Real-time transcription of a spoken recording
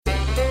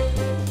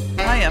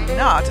am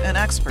not an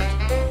expert.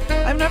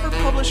 I've never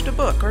published a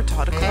book or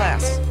taught a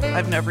class.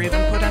 I've never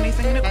even put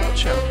anything in a quilt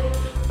show.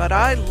 But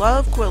I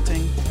love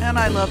quilting, and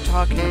I love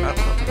talking about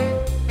quilting.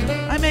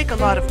 I make a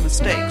lot of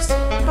mistakes,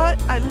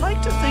 but I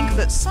like to think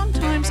that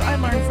sometimes I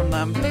learn from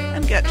them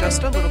and get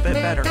just a little bit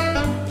better.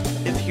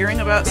 If hearing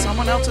about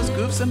someone else's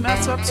goofs and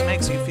mess-ups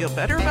makes you feel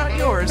better about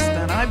yours,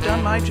 then I've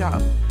done my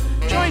job.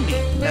 Join me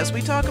as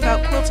we talk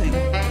about quilting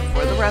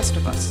for the rest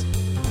of us.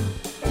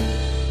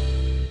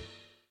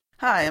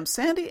 Hi, I'm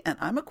Sandy, and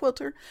I'm a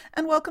quilter,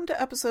 and welcome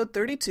to episode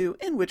 32,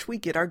 in which we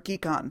get our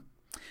geek on.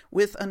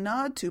 With a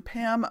nod to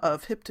Pam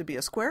of Hip to be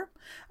a Square,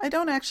 I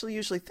don't actually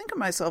usually think of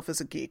myself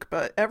as a geek,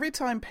 but every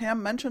time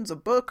Pam mentions a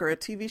book or a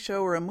TV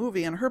show or a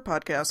movie in her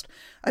podcast,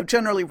 I've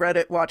generally read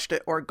it, watched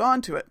it, or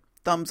gone to it.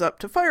 Thumbs up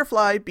to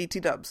Firefly, BT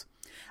dubs.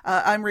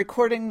 I'm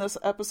recording this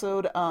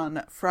episode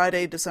on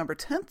Friday, December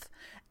 10th,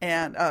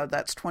 and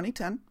that's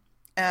 2010.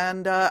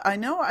 And I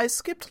know I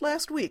skipped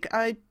last week.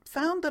 I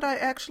found that I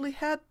actually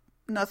had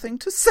nothing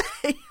to say.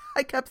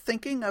 I kept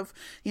thinking of,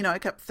 I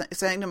kept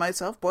saying to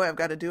myself, boy, I've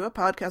got to do a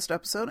podcast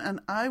episode, and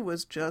I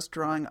was just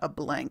drawing a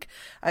blank.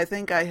 I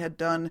think I had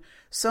done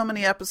so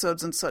many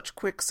episodes in such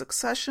quick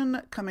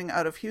succession coming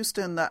out of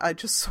Houston that I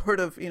just sort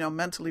of,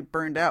 mentally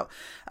burned out.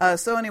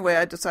 So anyway,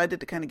 I decided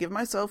to kind of give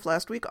myself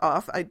last week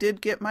off. I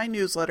did get my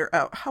newsletter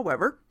out,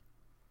 however.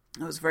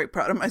 I was very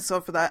proud of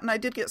myself for that, and I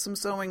did get some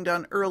sewing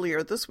done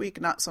earlier this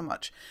week, not so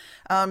much.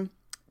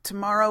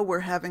 Tomorrow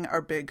we're having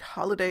our big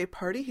holiday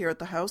party here at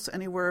the house,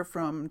 anywhere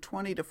from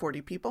 20 to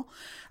 40 people.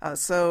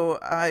 So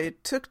I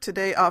took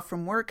today off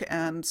from work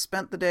and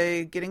spent the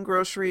day getting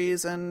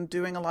groceries and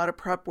doing a lot of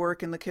prep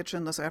work in the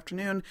kitchen this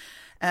afternoon.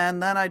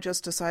 And then I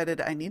just decided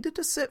I needed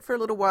to sit for a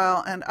little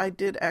while, and I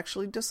did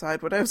actually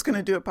decide what I was going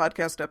to do a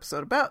podcast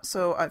episode about.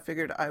 So I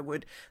figured I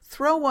would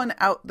throw one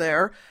out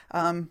there.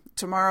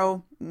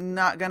 Tomorrow,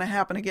 not going to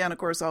happen again. Of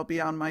course, I'll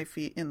be on my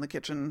feet in the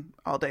kitchen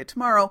all day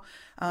tomorrow.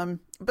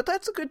 But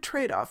that's a good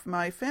trade-off.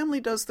 My family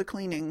does the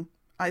cleaning.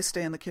 I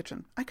stay in the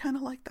kitchen. I kind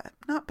of like that.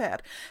 Not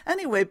bad.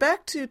 Anyway,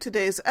 back to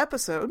today's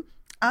episode.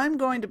 I'm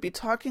going to be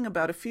talking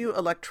about a few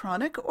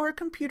electronic or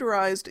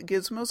computerized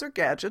gizmos or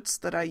gadgets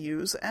that I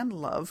use and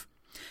love.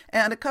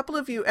 And a couple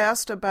of you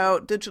asked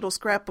about digital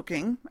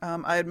scrapbooking.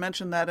 I had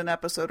mentioned that an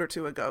episode or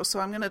two ago, so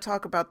I'm going to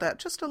talk about that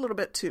just a little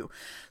bit too.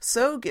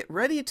 So get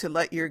ready to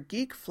let your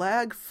geek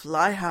flag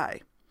fly high.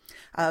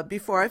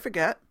 Before I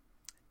forget,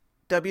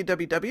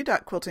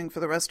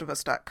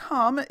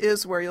 www.quiltingfortherestofus.com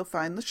is where you'll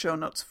find the show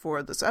notes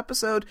for this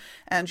episode,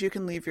 and you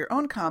can leave your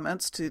own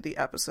comments to the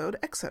episode,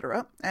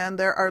 etc. And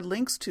there are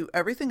links to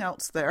everything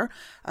else there.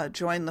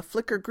 Join the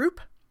Flickr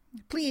group.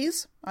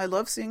 Please, I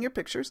love seeing your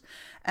pictures.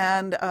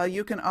 And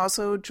you can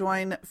also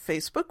join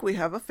Facebook. We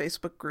have a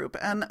Facebook group.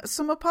 And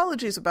some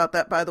apologies about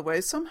that, by the way.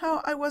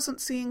 Somehow I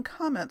wasn't seeing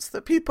comments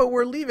that people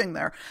were leaving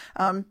there.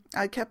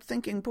 I kept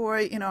thinking,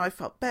 boy, I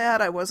felt bad.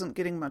 I wasn't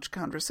getting much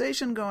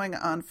conversation going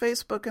on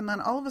Facebook. And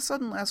then all of a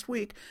sudden last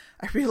week,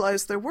 I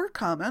realized there were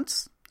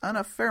comments on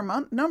a fair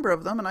number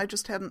of them, and I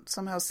just hadn't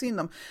somehow seen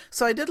them.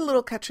 So I did a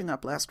little catching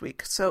up last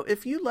week. So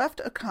if you left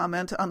a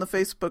comment on the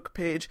Facebook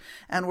page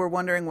and were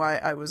wondering why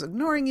I was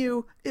ignoring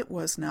you, it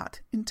was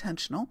not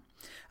intentional.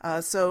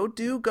 So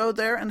do go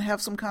there and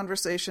have some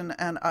conversation,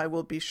 and I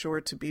will be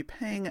sure to be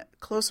paying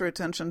closer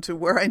attention to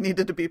where I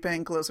needed to be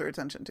paying closer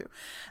attention to.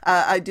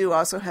 I do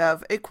also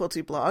have a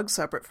quilty blog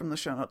separate from the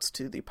show notes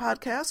to the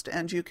podcast,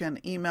 and you can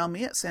email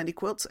me at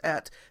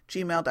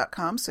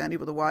sandyquilts@gmail.com, Sandy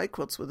with a Y,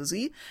 quilts with a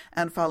Z,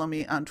 and follow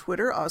me on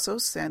Twitter, also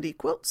Sandy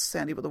Quilts,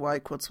 Sandy with a Y,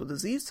 quilts with a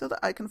Z, so that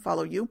I can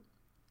follow you.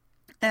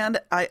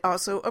 And I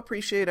also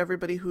appreciate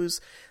everybody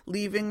who's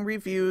leaving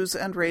reviews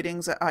and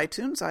ratings at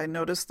iTunes. I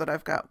noticed that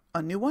I've got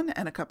a new one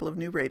and a couple of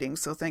new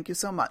ratings, so thank you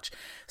so much.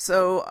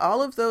 So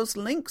all of those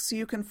links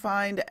you can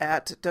find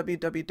at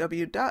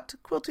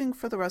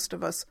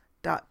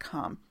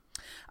www.quiltingfortherestofus.com.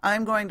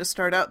 I'm going to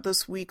start out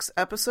this week's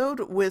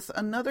episode with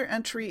another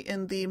entry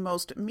in the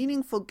most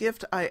meaningful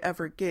gift I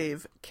ever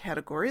gave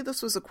category.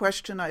 This was a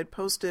question I had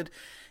posted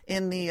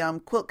in the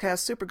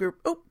Quiltcast supergroup.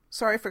 Oh,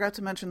 sorry, I forgot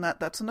to mention that.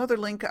 That's another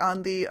link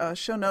on the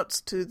show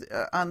notes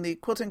on the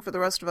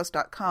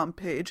quiltingfortherestofus.com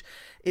page,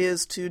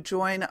 is to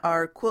join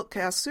our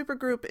Quiltcast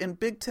supergroup in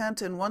Big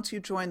Tent. And once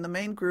you join the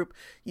main group,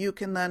 you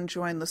can then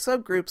join the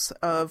subgroups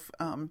of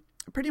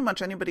pretty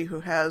much anybody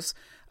who has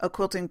a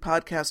quilting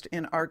podcast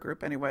in our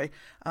group anyway.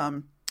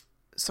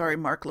 Sorry,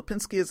 Mark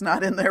Lipinski is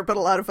not in there, but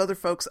a lot of other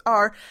folks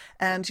are,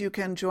 and you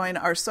can join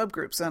our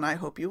subgroups, and I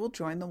hope you will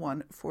join the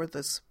one for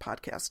this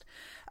podcast.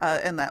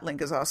 And that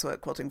link is also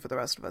at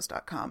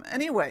quiltingfortherestofus.com.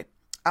 Anyway,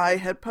 I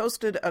had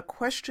posted a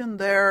question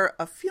there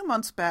a few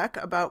months back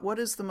about what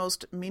is the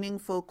most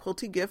meaningful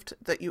quilty gift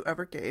that you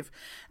ever gave,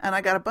 and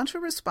I got a bunch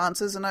of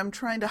responses, and I'm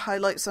trying to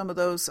highlight some of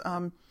those.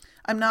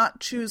 I'm not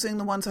choosing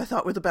the ones I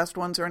thought were the best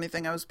ones or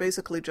anything. I was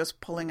basically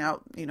just pulling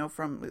out,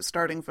 from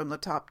starting from the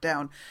top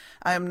down.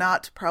 I am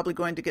not probably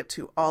going to get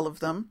to all of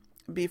them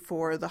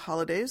before the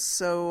holidays,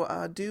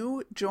 so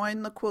do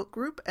join the quilt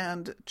group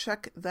and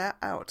check that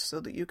out so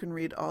that you can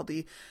read all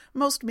the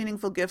most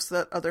meaningful gifts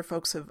that other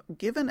folks have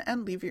given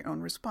and leave your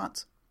own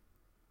response.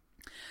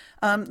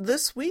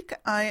 This week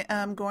I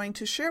am going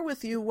to share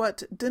with you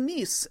what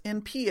Denise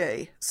in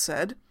PA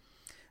said.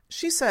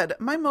 She said,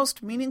 my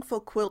most meaningful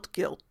quilt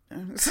guilt.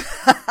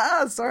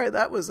 Sorry,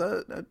 that was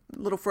a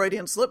little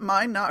Freudian slip.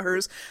 Mine, not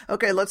hers.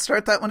 Okay, let's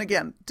start that one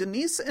again.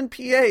 Denise in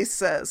PA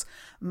says,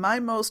 my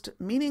most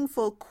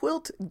meaningful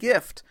quilt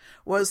gift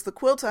was the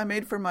quilt I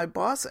made for my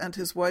boss and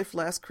his wife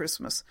last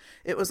Christmas.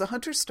 It was a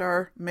hunter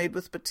star made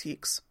with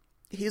batiks.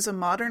 He's a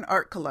modern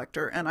art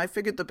collector, and I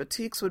figured the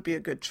batiks would be a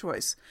good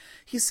choice.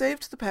 He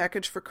saved the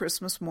package for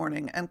Christmas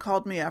morning and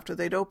called me after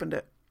they'd opened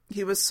it.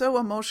 He was so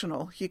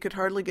emotional he could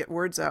hardly get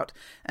words out,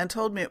 and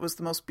told me it was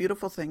the most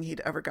beautiful thing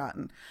he'd ever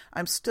gotten.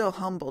 I'm still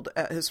humbled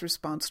at his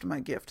response to my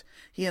gift.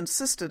 He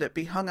insisted it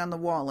be hung on the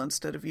wall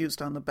instead of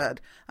used on the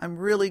bed. I'm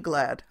really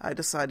glad I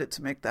decided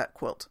to make that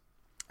quilt.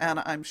 And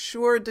I'm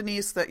sure,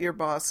 Denise, that your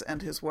boss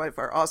and his wife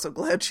are also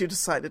glad you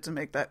decided to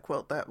make that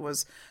quilt. That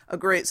was a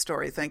great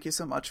story. Thank you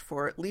so much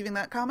for leaving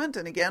that comment.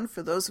 And again,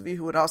 for those of you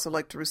who would also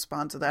like to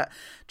respond to that,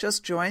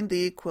 just join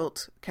the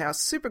Quiltcast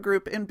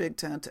supergroup in Big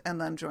Tent and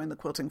then join the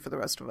Quilting for the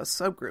Rest of Us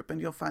subgroup. And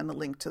you'll find the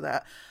link to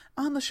that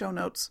on the show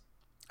notes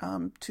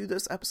to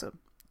this episode,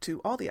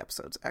 to all the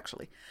episodes,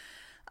 actually.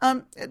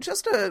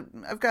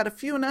 I've got a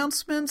few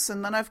announcements,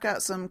 and then I've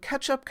got some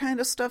catch-up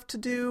kind of stuff to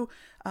do.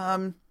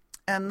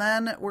 And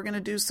then we're going to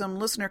do some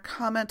listener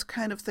comment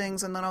kind of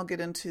things, and then I'll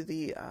get into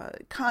the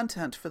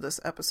content for this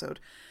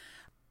episode.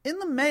 In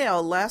the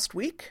mail last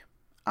week,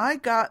 I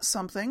got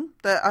something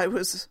that I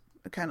was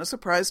kind of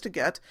surprised to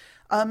get.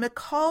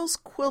 McCall's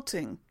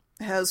Quilting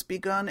has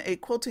begun a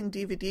quilting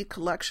DVD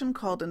collection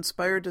called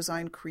Inspire,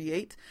 Design,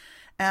 Create,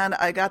 and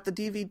I got the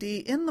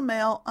DVD in the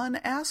mail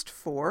unasked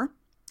for.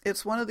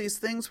 It's one of these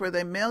things where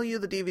they mail you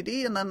the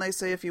DVD, and then they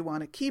say if you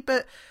want to keep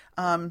it,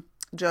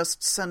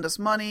 just send us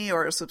money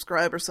or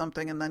subscribe or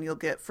something, and then you'll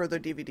get further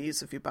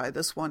DVDs if you buy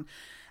this one.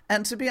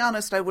 And to be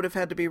honest, I would have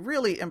had to be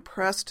really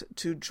impressed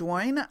to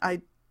join.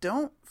 I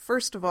don't,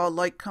 first of all,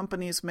 like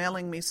companies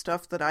mailing me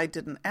stuff that I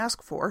didn't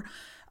ask for.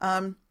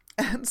 And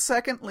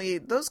secondly,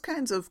 those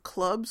kinds of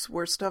clubs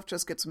where stuff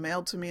just gets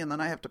mailed to me and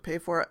then I have to pay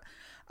for it,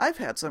 I've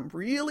had some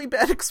really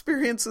bad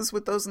experiences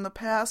with those in the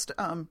past.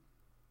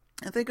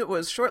 I think it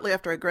was shortly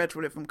after I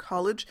graduated from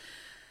college.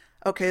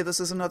 Okay, this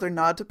is another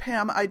nod to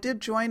Pam. I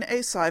did join a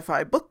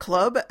sci-fi book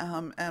club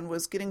and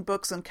was getting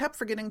books and kept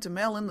forgetting to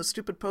mail in the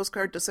stupid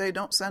postcard to say,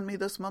 don't send me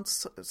this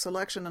month's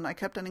selection, and I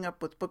kept ending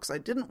up with books I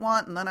didn't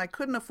want, and then I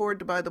couldn't afford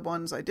to buy the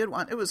ones I did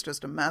want. It was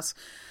just a mess.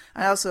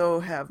 I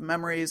also have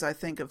memories, I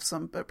think, of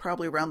some,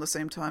 probably around the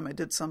same time I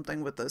did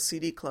something with the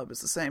CD club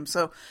is the same.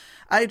 So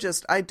I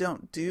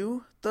don't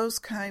do those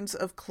kinds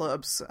of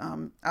clubs.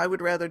 I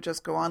would rather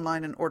just go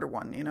online and order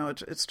one. You know,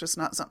 it's just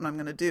not something I'm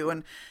going to do.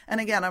 And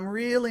again, I'm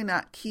really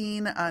not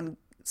keen on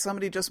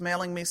somebody just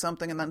mailing me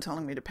something and then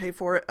telling me to pay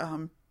for it.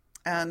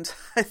 And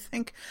I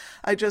think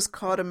I just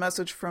caught a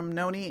message from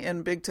Noni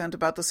in Big Tent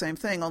about the same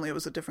thing, only it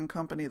was a different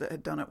company that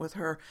had done it with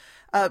her.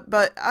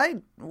 But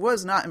I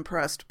was not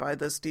impressed by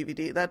this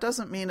DVD. That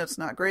doesn't mean it's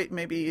not great.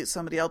 Maybe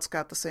somebody else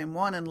got the same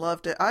one and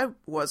loved it. I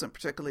wasn't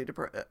particularly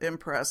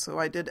impressed, so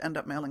I did end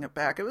up mailing it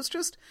back. It was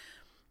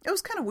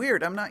kind of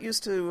weird. I'm not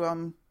used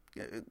to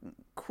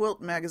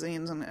quilt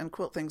magazines and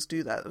quilt things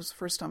do that. It was the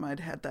first time I'd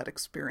had that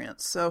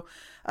experience. So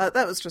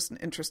that was just an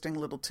interesting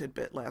little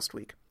tidbit last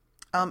week.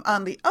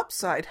 On the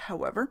upside,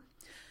 however,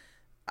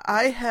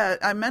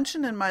 I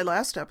mentioned in my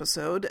last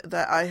episode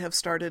that I have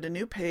started a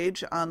new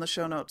page on the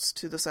show notes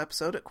to this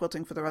episode at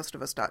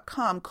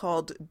quiltingfortherestofus.com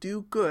called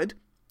Do Good.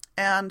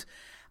 And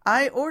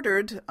I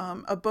ordered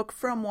a book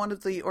from one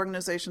of the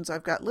organizations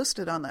I've got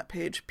listed on that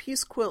page,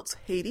 Peace Quilts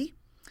Haiti.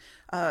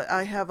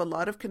 I have a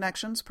lot of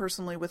connections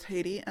personally with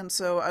Haiti, and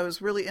so I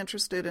was really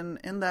interested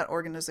in that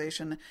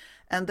organization.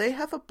 And they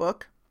have a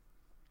book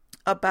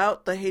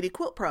about the Haiti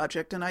Quilt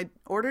Project, and I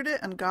ordered it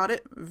and got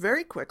it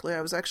very quickly.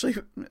 I was actually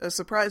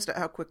surprised at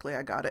how quickly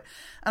I got it,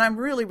 and I'm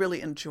really,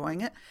 really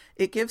enjoying it.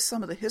 It gives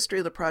some of the history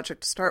of the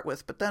project to start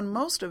with, but then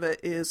most of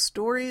it is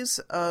stories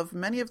of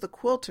many of the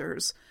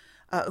quilters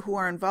who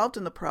are involved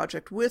in the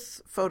project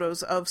with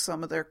photos of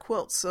some of their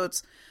quilts. So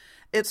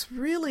it's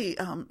really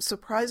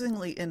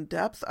surprisingly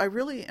in-depth. I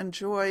really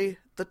enjoy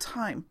the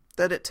time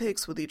that it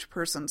takes with each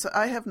person. So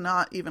I have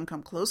not even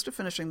come close to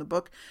finishing the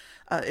book.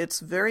 It's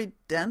very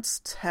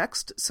dense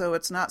text, so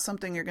it's not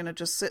something you're going to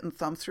just sit and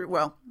thumb through.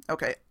 Well,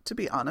 okay, to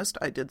be honest,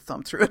 I did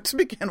thumb through it to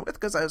begin with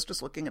because I was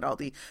just looking at all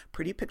the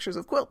pretty pictures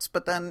of quilts.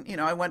 But then,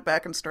 I went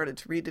back and started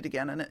to read it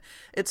again, and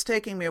it's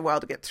taking me a while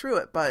to get through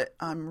it, but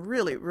I'm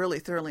really, really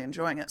thoroughly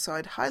enjoying it. So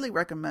I'd highly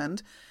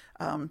recommend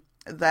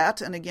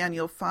that. And again,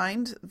 you'll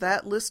find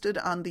that listed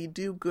on the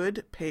Do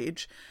Good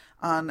page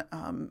on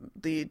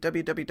the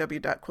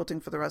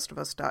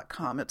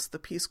www.quiltingfortherestofus.com. It's the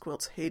Peace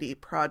Quilts Haiti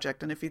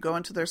project. And if you go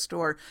into their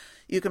store,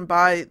 you can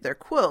buy their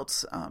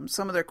quilts.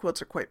 Some of their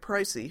quilts are quite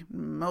pricey.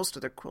 Most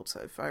of their quilts,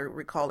 if I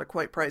recall, are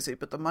quite pricey,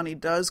 but the money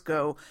does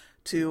go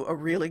to a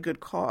really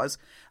good cause.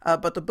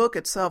 But the book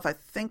itself, I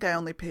think I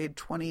only paid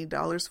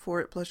 $20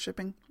 for it plus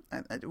shipping.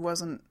 It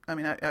wasn't,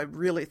 I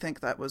really think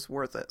that was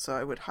worth it. So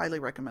I would highly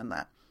recommend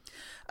that.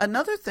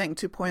 Another thing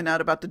to point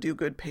out about the Do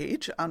Good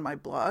page on my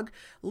blog,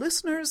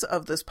 listeners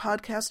of this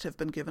podcast have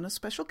been given a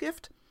special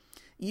gift.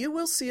 You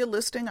will see a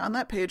listing on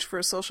that page for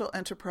a social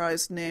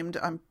enterprise named,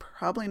 I'm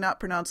probably not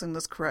pronouncing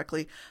this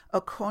correctly,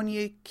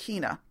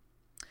 Akonyekena.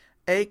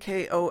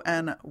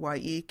 Akonyekena,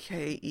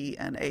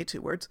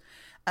 2 words.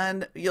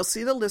 And you'll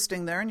see the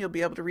listing there and you'll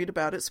be able to read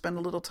about it, spend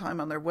a little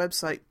time on their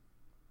website.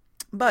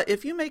 But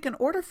if you make an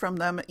order from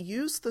them,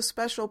 use the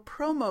special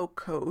promo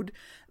code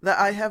that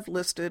I have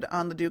listed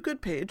on the Do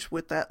Good page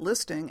with that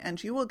listing,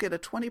 and you will get a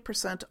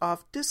 20%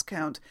 off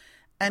discount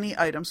any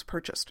items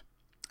purchased.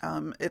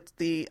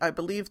 I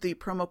believe the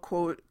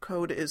promo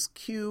code is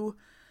Q,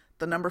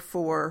 the number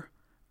 4,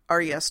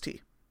 REST.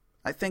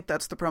 I think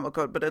that's the promo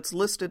code, but it's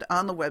listed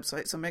on the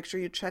website, so make sure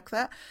you check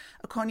that.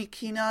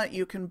 Akonyekena,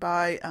 you can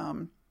buy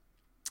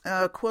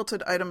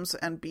quilted items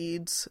and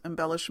beads,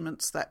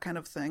 embellishments, that kind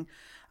of thing.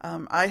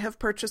 I have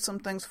purchased some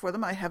things for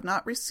them. I have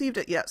not received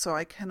it yet, so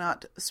I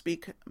cannot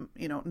speak,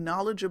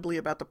 knowledgeably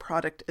about the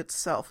product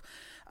itself.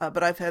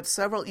 But I've had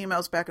several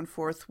emails back and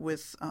forth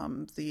with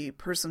the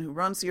person who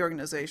runs the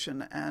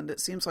organization, and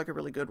it seems like a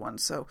really good one.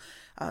 So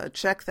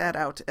check that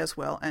out as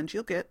well, and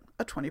you'll get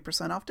a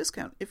 20% off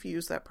discount if you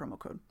use that promo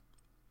code.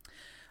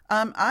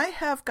 I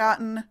have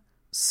gotten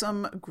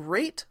some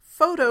great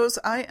photos.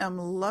 I am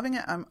loving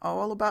it. I'm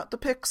all about the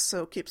pics,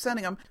 so keep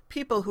sending them.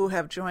 People who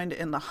have joined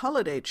in the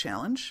holiday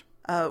challenge,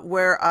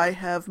 where I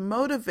have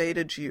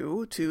motivated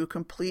you to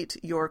complete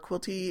your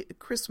quilty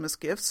Christmas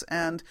gifts,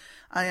 and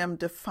I am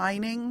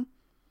defining,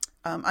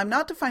 I'm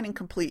not defining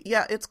complete.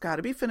 Yeah, it's got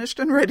to be finished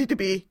and ready to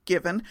be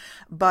given,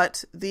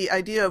 but the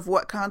idea of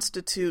what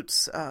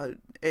constitutes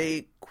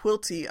a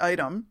quilty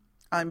item,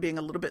 I'm being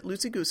a little bit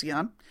loosey-goosey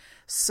on.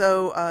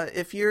 So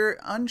if you're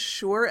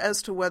unsure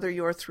as to whether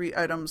your 3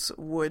 items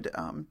would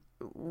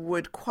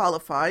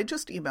qualify,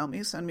 just email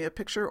me, send me a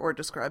picture or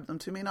describe them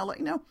to me and I'll let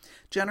you know.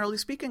 Generally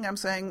speaking, I'm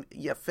saying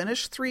you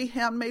finish 3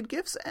 handmade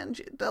gifts and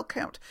they'll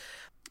count.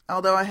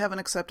 Although I haven't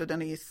accepted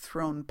any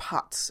thrown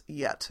pots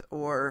yet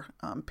or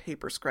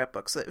paper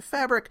scrapbooks.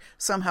 Fabric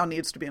somehow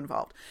needs to be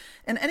involved.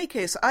 In any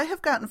case, I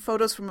have gotten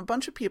photos from a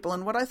bunch of people,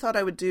 and what I thought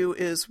I would do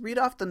is read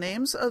off the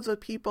names of the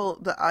people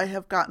that I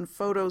have gotten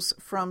photos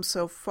from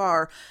so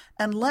far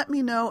and let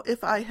me know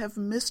if I have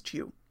missed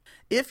you.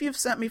 If you've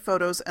sent me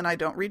photos and I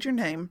don't read your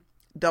name,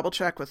 double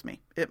check with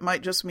me. It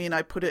might just mean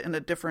I put it in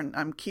a different,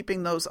 I'm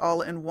keeping those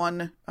all in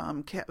one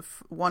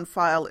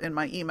file in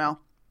my email.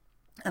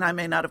 And I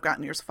may not have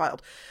gotten yours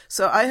filed.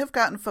 So I have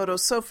gotten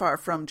photos so far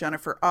from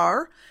Jennifer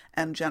R.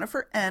 and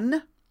Jennifer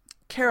N.,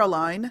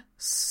 Caroline,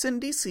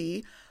 Cindy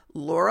C.,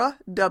 Laura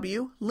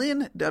W.,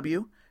 Lynn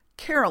W.,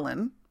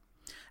 Carolyn,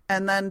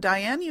 and then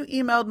Diane, you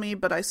emailed me,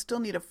 but I still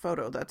need a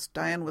photo. That's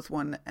Diane with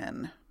 1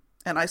 N.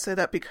 And I say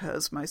that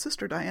because my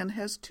sister Diane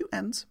has 2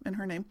 N's in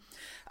her name.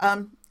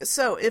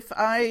 So if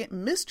I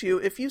missed you,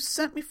 if you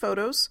sent me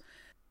photos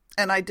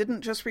and I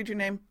didn't just read your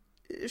name,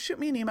 shoot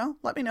me an email,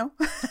 let me know,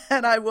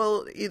 and I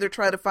will either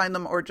try to find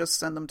them or just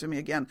send them to me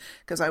again,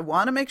 because I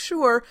want to make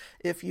sure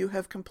if you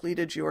have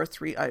completed your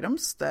 3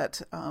 items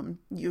that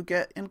you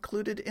get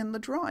included in the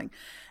drawing.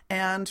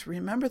 And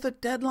remember, the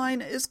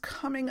deadline is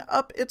coming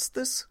up. It's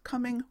this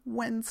coming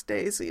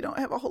Wednesday, so you don't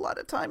have a whole lot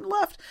of time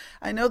left.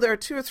 I know there are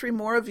 2 or 3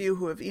 more of you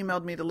who have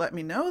emailed me to let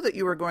me know that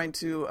you were going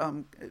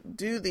to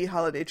do the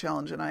holiday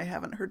challenge, and I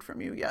haven't heard from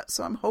you yet,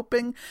 so I'm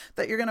hoping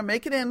that you're going to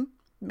make it in,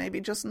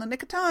 maybe just in the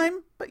nick of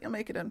time, but you'll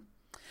make it in.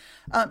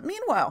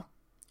 Meanwhile,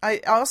 I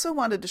also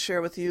wanted to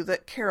share with you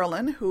that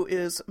Carolyn, who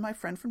is my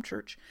friend from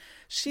church,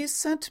 she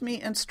sent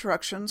me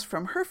instructions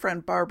from her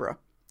friend Barbara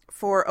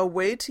for a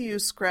way to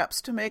use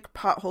scraps to make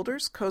pot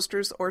holders,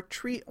 coasters, or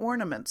tree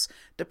ornaments,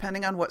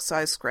 depending on what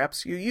size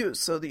scraps you use.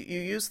 So that you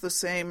use the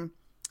same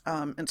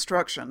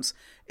instructions.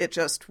 It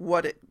just,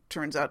 what it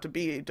turns out to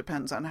be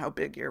depends on how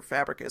big your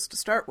fabric is to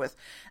start with.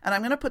 And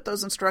I'm going to put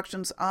those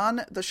instructions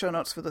on the show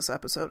notes for this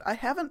episode. I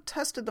haven't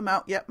tested them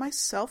out yet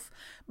myself,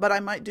 but I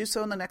might do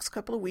so in the next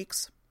couple of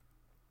weeks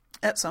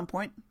at some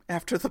point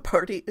after the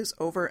party is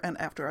over and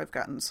after I've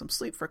gotten some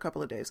sleep for a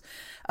couple of days.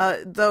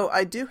 Though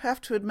I do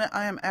have to admit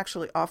I am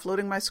actually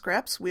offloading my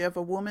scraps. We have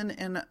a woman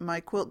in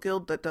my quilt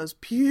guild that does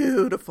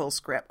beautiful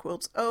scrap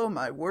quilts. Oh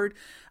my word.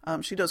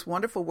 She does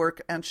wonderful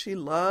work and she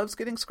loves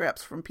getting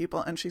scraps from people,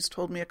 and she's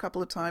told me a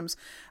couple of times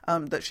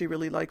that she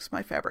really likes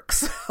my fabric.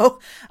 So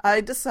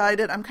I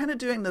decided I'm kind of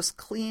doing this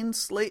clean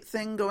slate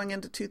thing going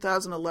into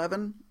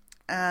 2011,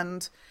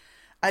 and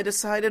I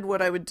decided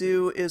what I would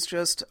do is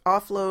just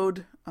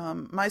offload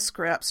my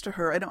scraps to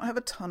her. I don't have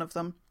a ton of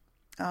them.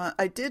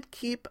 I did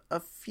keep a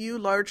few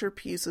larger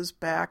pieces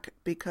back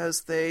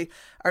because they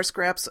are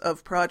scraps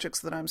of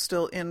projects that I'm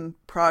still in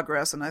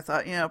progress, and I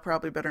thought,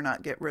 probably better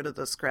not get rid of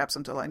the scraps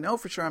until I know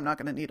for sure I'm not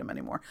going to need them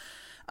anymore.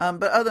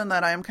 But other than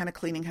that, I am kind of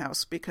cleaning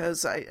house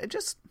because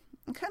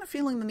I'm kind of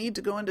feeling the need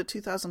to go into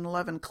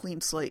 2011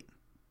 clean slate.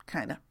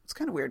 It's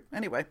kind of weird.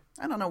 Anyway,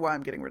 I don't know why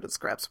I'm getting rid of the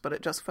scraps, but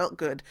it just felt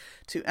good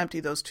to empty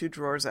those 2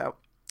 drawers out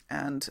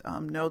and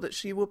know that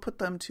she will put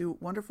them to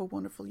wonderful,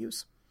 wonderful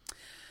use.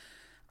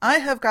 I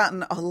have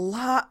gotten a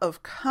lot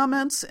of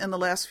comments in the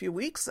last few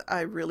weeks. I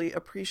really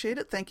appreciate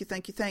it. Thank you,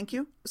 thank you, thank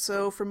you.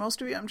 So for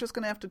most of you, I'm just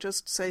going to have to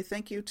just say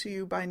thank you to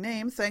you by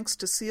name. Thanks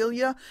to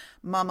Celia,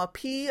 Mama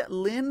P,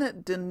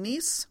 Lynn,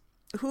 Denise,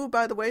 who,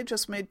 by the way,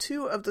 just made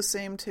 2 of the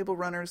same table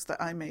runners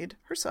that I made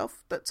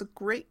herself. That's a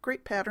great,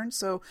 great pattern.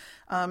 So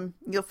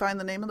you'll find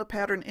the name of the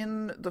pattern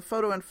in the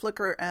photo in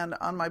Flickr and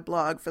on my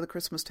blog for the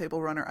Christmas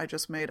table runner I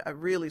just made. I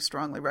really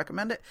strongly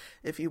recommend it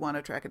if you want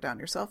to track it down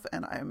yourself,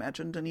 and I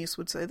imagine Denise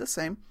would say the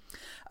same.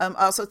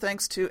 Also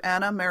thanks to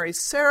Anna, Mary,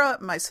 Sarah,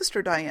 my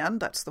sister Diane,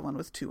 that's the one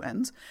with 2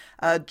 N's,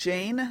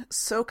 Jane,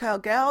 SoCal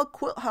Gal,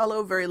 Quilt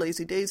Hollow, Very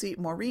Lazy Daisy,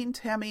 Maureen,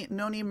 Tammy,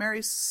 Noni,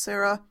 Mary,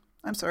 Sarah,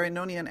 I'm sorry,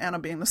 Noni and Anna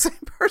being the same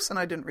person.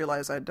 I didn't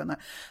realize I'd done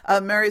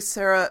that. Mary,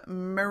 Sarah,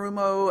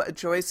 Marumo,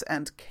 Joyce,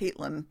 and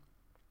Caitlin.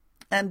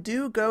 And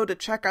do go to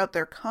check out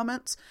their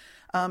comments.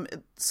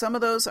 Some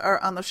of those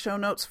are on the show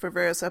notes for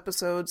various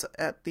episodes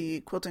at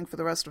the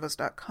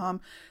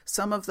quiltingfortherestofus.com.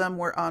 Some of them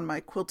were on my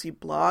quilty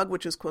blog,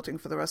 which is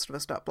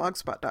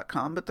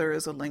quiltingfortherestofus.blogspot.com, but there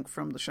is a link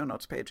from the show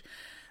notes page.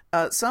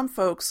 Some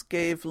folks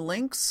gave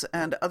links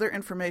and other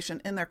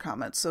information in their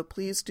comments, so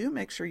please do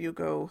make sure you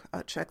go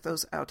check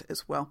those out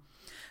as well.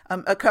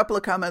 A couple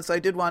of comments I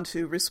did want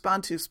to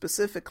respond to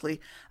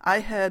specifically. I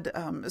had,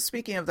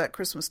 speaking of that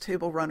Christmas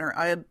table runner,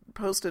 I had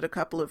posted a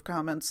couple of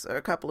comments,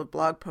 a couple of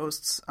blog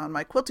posts on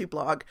my quilty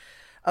blog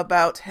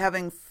about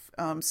having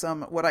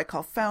some what I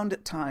call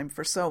found time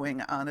for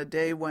sewing on a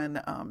day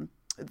when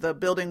the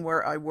building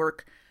where I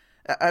work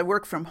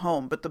from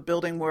home, but the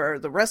building where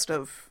the rest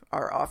of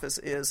our office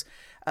is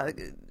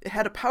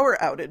had a power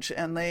outage,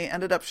 and they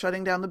ended up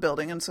shutting down the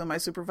building. And so my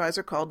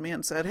supervisor called me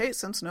and said, hey,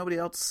 since nobody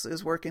else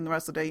is working the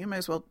rest of the day, you may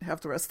as well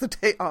have the rest of the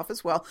day off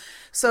as well.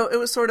 So it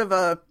was sort of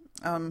a,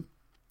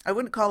 I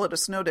wouldn't call it a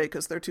snow day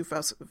because they're too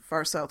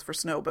far south for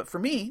snow, but for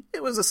me,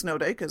 it was a snow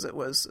day because it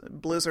was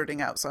blizzarding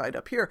outside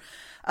up here.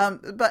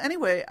 But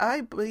anyway,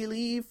 I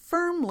believe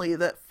firmly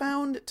that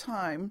found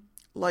time,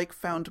 like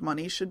found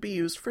money, should be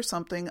used for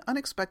something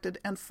unexpected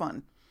and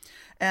fun.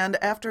 And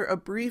after a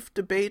brief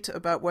debate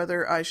about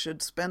whether I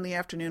should spend the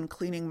afternoon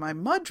cleaning my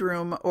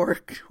mudroom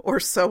or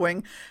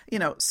sewing,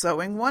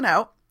 sewing won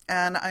out,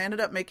 and I ended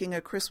up making a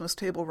Christmas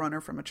table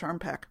runner from a charm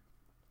pack.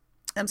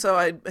 And so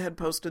I had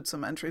posted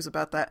some entries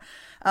about that.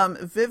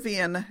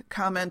 Vivian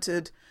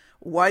commented,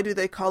 why do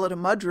they call it a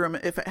mudroom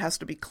if it has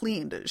to be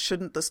cleaned?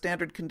 Shouldn't the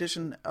standard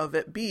condition of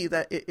it be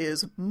that it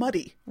is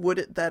muddy? Would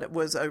it that it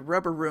was a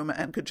rubber room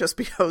and could just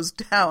be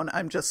hosed down?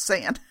 I'm just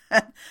saying.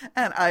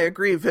 And I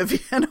agree,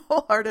 Vivian,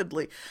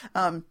 wholeheartedly.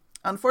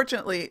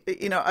 Unfortunately,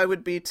 I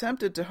would be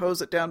tempted to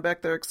hose it down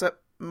back there,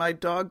 except my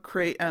dog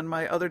crate and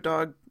my other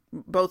dog,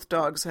 both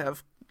dogs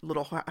have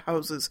little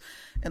houses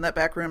in that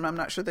back room. I'm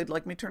not sure they'd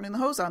like me turning the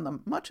hose on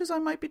them, much as I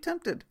might be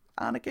tempted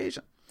on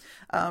occasion.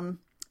 And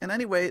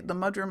anyway, the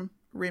mudroom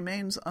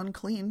remains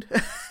uncleaned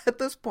at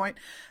this point,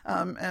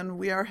 and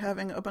we are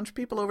having a bunch of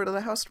people over to the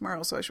house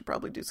tomorrow, so I should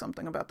probably do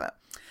something about that.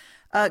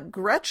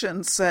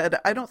 Gretchen said,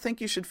 I don't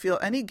think you should feel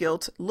any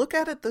guilt. Look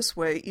at it this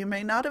way. You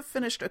may not have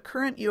finished a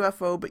current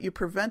UFO, but you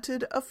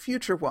prevented a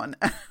future one.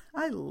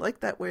 I like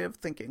that way of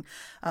thinking.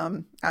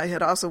 I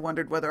had also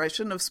wondered whether I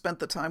shouldn't have spent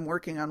the time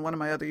working on one of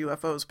my other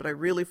UFOs, but I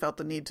really felt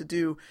the need to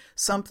do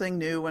something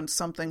new and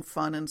something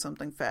fun and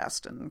something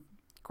fast, and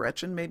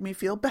Gretchen made me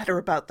feel better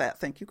about that.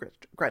 Thank you,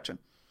 Gretchen.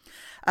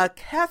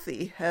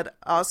 Kathy had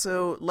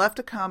also left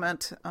a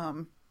comment.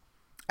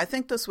 I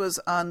think this was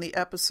on the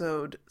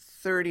episode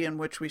 30 in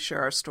which we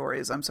share our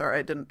stories. I'm sorry,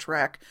 I didn't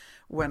track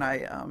when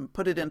I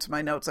put it into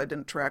my notes. I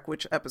didn't track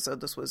which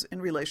episode this was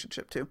in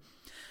relationship to.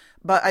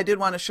 But I did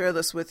want to share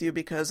this with you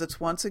because it's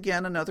once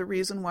again another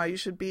reason why you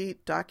should be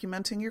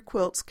documenting your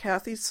quilts.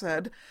 Kathy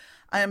said,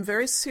 I am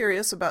very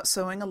serious about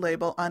sewing a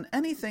label on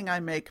anything I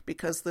make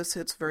because this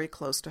hits very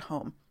close to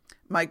home.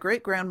 My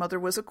great-grandmother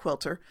was a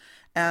quilter,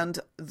 and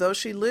though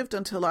she lived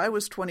until I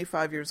was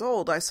 25 years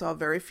old, I saw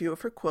very few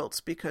of her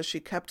quilts because she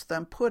kept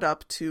them put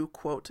up to,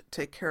 quote,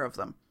 take care of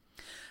them.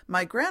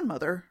 My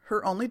grandmother,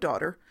 her only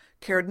daughter,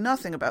 cared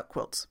nothing about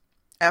quilts.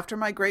 After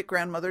my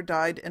great-grandmother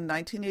died in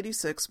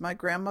 1986, my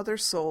grandmother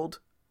sold,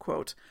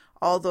 quote,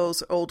 all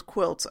those old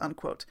quilts,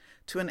 unquote,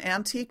 to an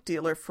antique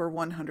dealer for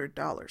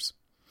 $100.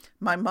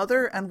 My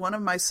mother and one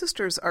of my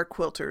sisters are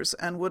quilters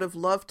and would have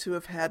loved to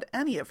have had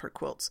any of her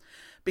quilts.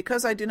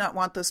 Because I do not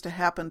want this to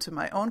happen to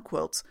my own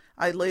quilts,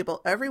 I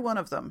label every one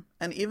of them,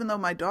 and even though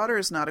my daughter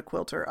is not a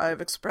quilter, I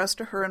have expressed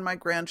to her and my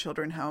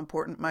grandchildren how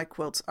important my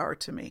quilts are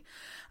to me.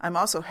 I'm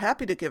also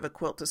happy to give a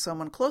quilt to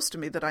someone close to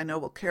me that I know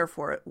will care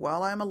for it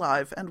while I'm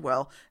alive and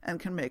well and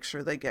can make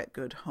sure they get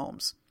good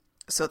homes.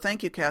 So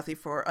thank you, Kathy,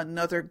 for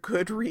another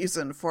good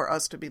reason for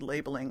us to be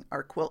labeling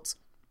our quilts.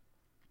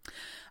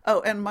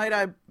 Oh, and might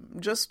I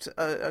just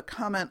a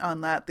comment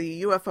on that,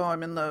 the UFO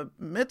I'm in the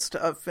midst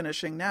of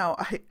finishing now,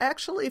 I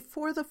actually,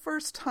 for the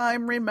first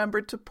time,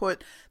 remembered to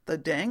put the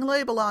dang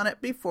label on it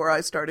before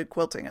I started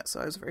quilting it, so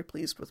I was very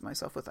pleased with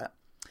myself with that.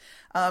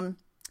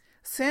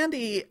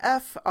 Sandy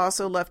F.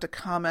 also left a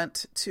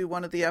comment to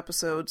one of the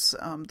episodes,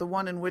 the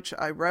one in which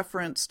I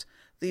referenced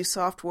the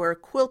software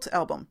Quilt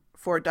Album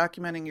for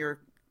documenting your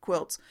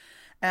quilts.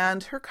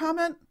 And her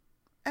comment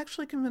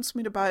actually convinced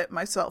me to buy it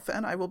myself,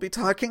 and I will be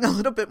talking a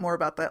little bit more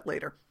about that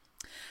later.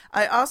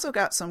 I also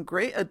got some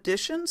great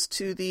additions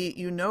to the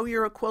You Know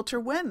You're a Quilter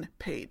When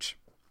page.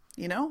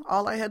 You know,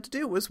 all I had to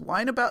do was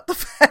whine about the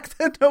fact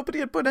that nobody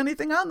had put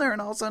anything on there,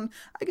 and all of a sudden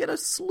I get a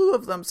slew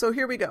of them. So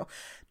here we go.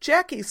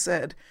 Jackie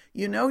said,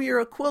 you know you're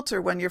a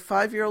quilter when your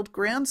 5-year-old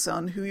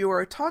grandson, who you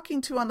are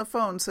talking to on the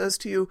phone, says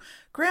to you,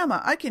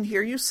 Grandma, I can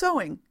hear you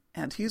sewing.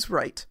 And he's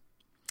right.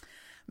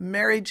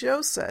 Mary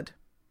Jo said,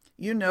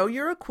 you know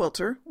you're a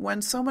quilter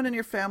when someone in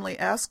your family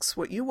asks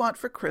what you want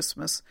for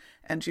Christmas,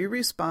 and you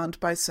respond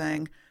by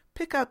saying,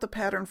 pick out the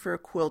pattern for a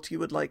quilt you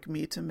would like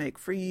me to make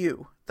for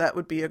you. That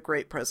would be a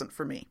great present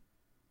for me.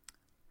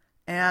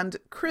 And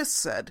Chris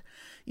said,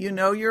 you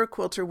know you're a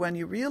quilter when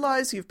you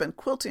realize you've been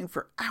quilting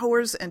for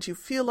hours and you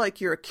feel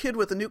like you're a kid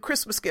with a new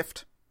Christmas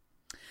gift.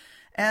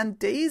 And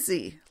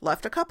Daisy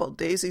left a couple.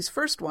 Daisy's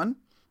first one,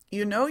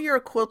 you know you're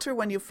a quilter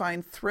when you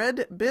find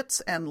thread,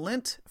 bits, and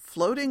lint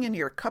floating in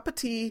your cup of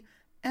tea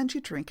and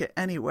you drink it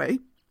anyway.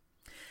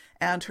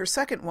 And her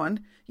second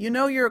one, you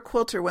know you're a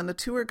quilter when the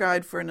tour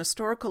guide for an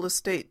historical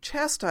estate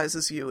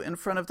chastises you in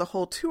front of the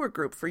whole tour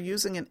group for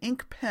using an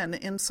ink pen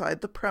inside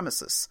the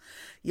premises.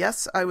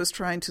 Yes, I was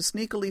trying to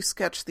sneakily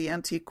sketch the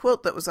antique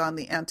quilt that was on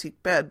the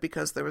antique bed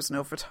because there was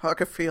no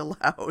photography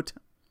allowed.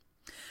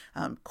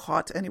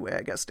 Caught anyway,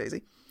 I guess,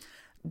 Daisy.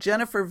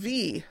 Jennifer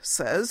V.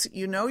 says,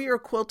 you know you're a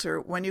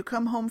quilter when you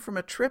come home from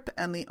a trip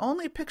and the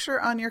only picture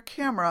on your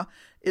camera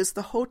is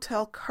the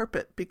hotel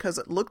carpet because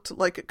it looked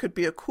like it could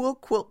be a cool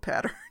quilt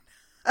pattern.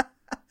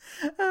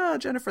 Oh,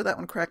 Jennifer, that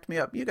one cracked me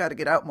up. You got to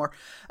get out more.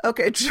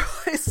 Okay,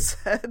 Joyce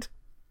said,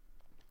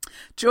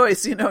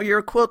 Joyce, you know you're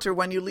a quilter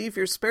when you leave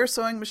your spare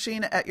sewing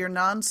machine at your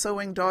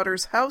non-sewing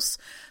daughter's house,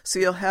 so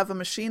you'll have a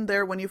machine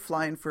there when you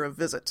fly in for a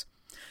visit.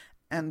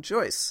 And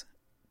Joyce,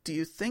 do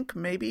you think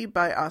maybe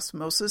by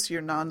osmosis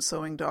your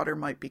non-sewing daughter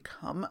might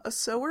become a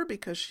sewer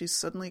because she's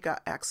suddenly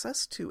got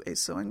access to a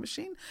sewing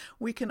machine?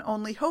 We can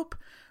only hope.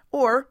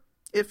 Or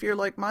if you're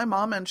like my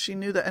mom and she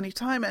knew that any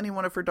time any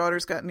one of her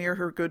daughters got near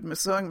her good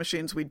sewing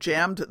machines, we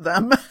jammed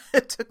them.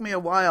 It took me a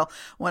while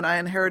when I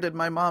inherited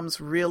my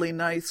mom's really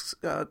nice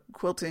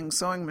quilting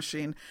sewing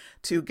machine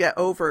to get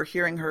over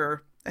hearing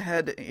her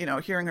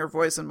hearing her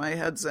voice in my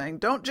head saying,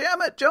 don't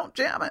jam it, don't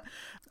jam it.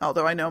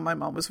 Although I know my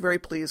mom was very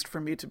pleased for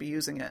me to be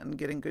using it and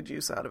getting good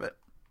use out of it.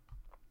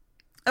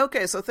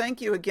 Okay, so thank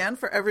you again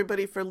for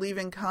everybody for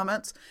leaving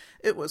comments.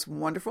 It was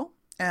wonderful,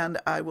 and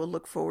I will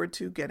look forward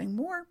to getting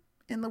more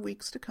in the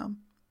weeks to come.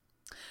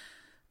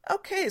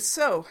 Okay,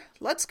 so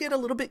let's get a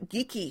little bit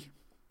geeky.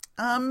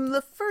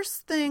 The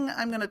first thing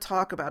I'm going to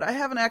talk about, I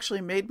haven't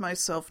actually made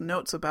myself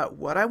notes about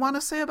what I want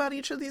to say about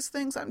each of these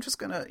things. I'm just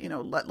going to,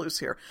 let loose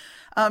here.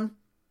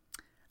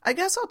 I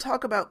guess I'll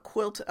talk about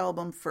Quilt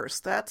Album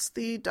first. That's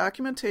the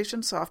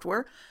documentation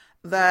software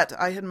that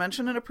I had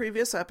mentioned in a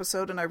previous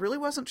episode, and I really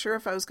wasn't sure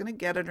if I was going to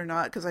get it or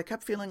not because I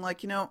kept feeling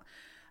like,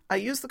 I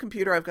use the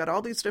computer, I've got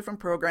all these different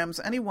programs,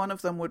 any one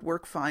of them would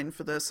work fine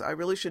for this. I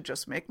really should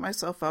just make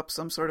myself up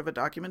some sort of a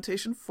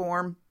documentation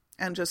form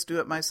and just do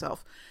it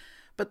myself.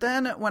 But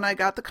then when I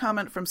got the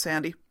comment from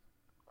Sandy,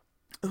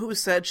 who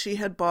said she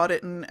had bought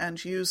it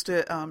and used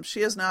it,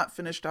 she has not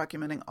finished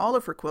documenting all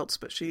of her quilts,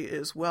 but she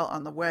is well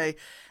on the way,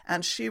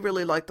 and she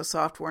really liked the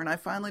software, and I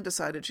finally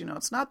decided,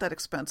 it's not that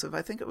expensive.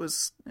 I think it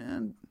was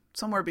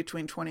somewhere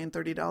between $20 and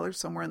 $30,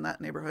 somewhere in that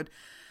neighborhood.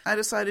 I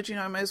decided,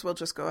 I might as well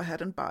just go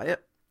ahead and buy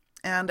it.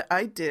 And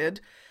I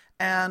did,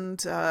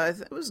 and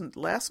it was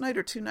last night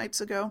or 2 nights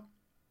ago,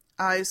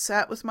 I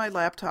sat with my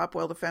laptop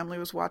while the family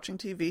was watching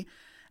TV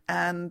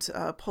and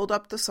pulled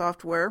up the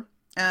software,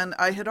 and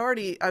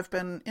I've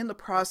been in the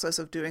process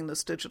of doing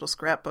this digital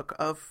scrapbook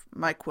of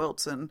my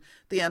quilts and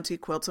the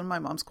antique quilts and my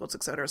mom's quilts,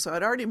 etc. So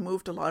I'd already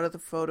moved a lot of the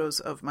photos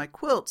of my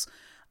quilts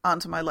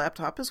onto my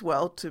laptop as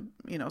well to,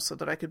 so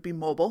that I could be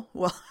mobile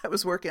while I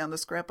was working on the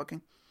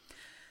scrapbooking.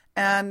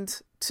 And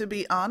to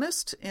be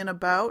honest, in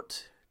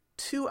about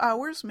 2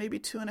 hours, maybe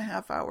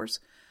 2.5 hours,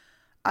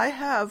 I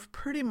have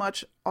pretty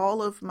much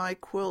all of my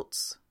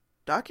quilts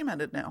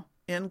documented now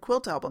in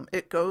Quilt Album.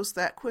 It goes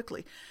that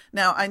quickly.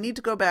 Now, I need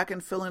to go back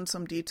and fill in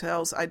some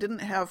details. I didn't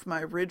have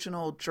my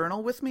original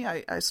journal with me.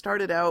 I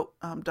started out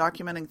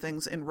documenting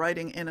things in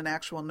writing in an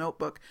actual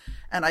notebook,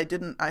 and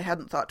I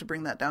hadn't thought to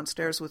bring that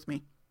downstairs with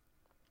me.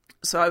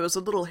 So I was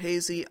a little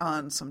hazy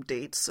on some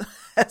dates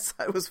as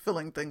I was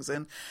filling things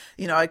in.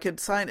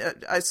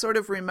 I sort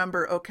of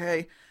remember,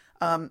 okay,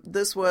 I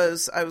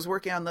was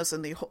working on this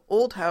in the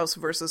old house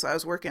versus I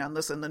was working on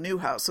this in the new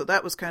house. So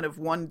that was kind of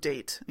one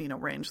date,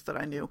 range that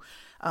I knew.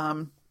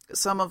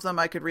 Some of them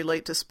I could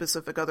relate to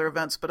specific other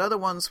events, but other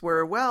ones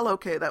were,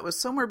 that was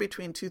somewhere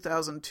between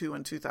 2002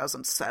 and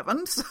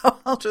 2007. So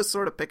I'll just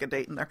sort of pick a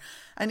date in there.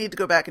 I need to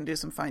go back and do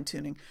some fine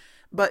tuning,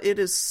 but it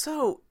is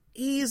so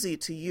easy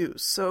to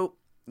use. So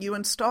you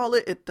install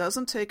it. It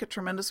doesn't take a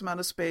tremendous amount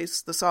of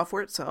space, the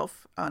software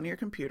itself on your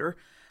computer.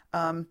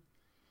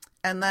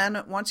 And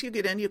then once you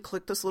get in, you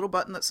click this little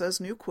button that says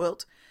New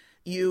Quilt.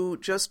 You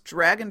just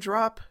drag and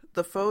drop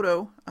the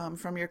photo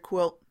from your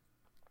quilt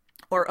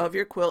or of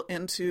your quilt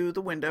into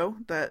the window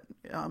that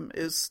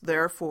is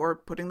there for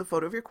putting the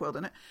photo of your quilt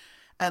in it.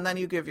 And then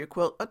you give your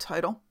quilt a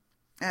title.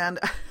 And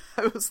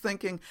I was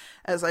thinking,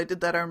 as I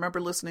did that, I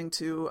remember listening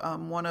to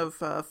one of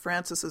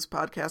Frances's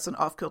podcasts, An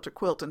Off-Kilter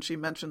Quilt, and she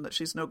mentioned that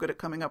she's no good at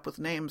coming up with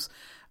names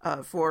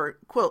for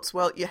quilts.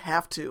 Well, you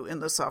have to in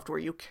the software.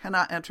 You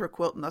cannot enter a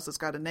quilt unless it's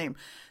got a name.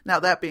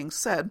 Now, that being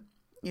said,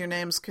 your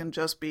names can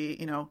just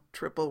be,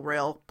 triple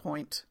rail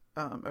point,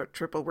 or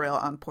triple rail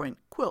on point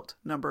quilt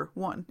number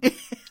 1,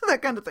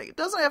 that kind of thing. It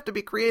doesn't have to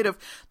be creative.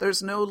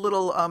 There's no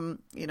little,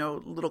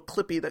 little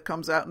clippy that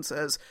comes out and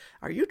says,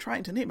 "Are you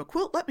trying to name a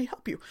quilt? Let me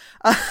help you."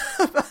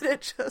 But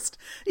it just,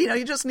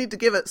 you just need to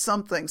give it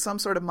something, some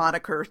sort of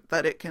moniker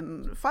that it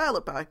can file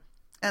it by.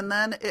 And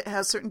then it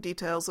has certain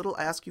details it'll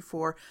ask you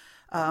for.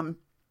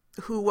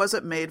 Who was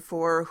it made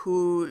for?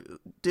 Who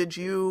did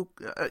you,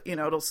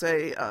 it'll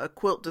say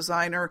quilt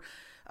designer,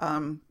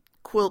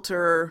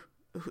 quilter,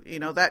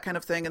 that kind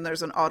of thing. And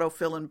there's an auto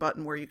fill-in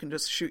button where you can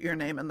just shoot your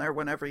name in there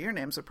whenever your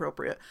name's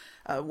appropriate.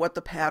 What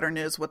the pattern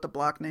is, what the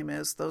block name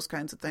is, those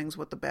kinds of things,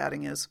 what the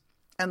batting is.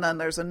 And then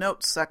there's a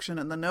notes section,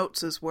 and the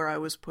notes is where I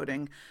was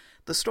putting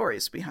the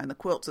stories behind the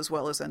quilts as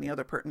well as any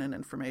other pertinent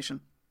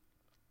information.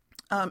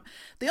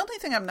 The only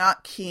thing I'm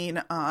not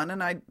keen on,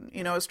 and I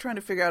was trying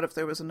to figure out if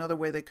there was another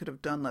way they could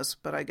have done this,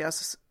 but I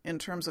guess in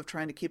terms of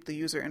trying to keep the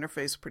user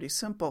interface pretty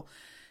simple,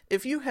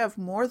 if you have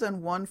more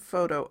than one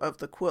photo of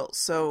the quilt,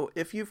 so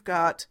if you've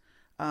got,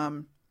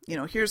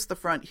 here's the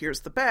front,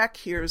 here's the back,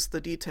 here's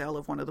the detail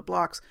of one of the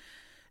blocks,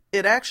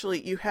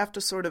 you have to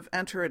sort of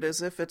enter it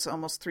as if it's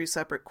almost 3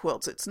 separate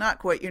quilts. It's not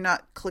quite, you're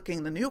not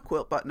clicking the new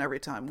quilt button every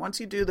time. Once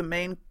you do the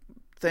main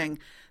thing,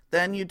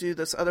 then you do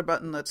this other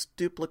button that's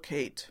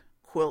duplicate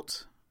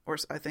quilt, or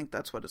I think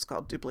that's what it's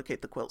called,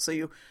 duplicate the quilt. So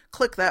you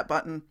click that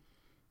button,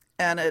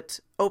 and it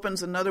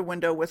opens another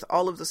window with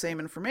all of the same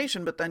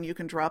information, but then you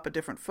can drop a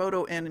different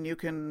photo in, and you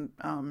can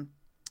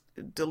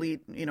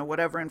delete,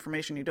 whatever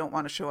information you don't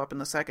want to show up in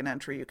the second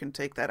entry. You can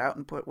take that out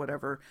and put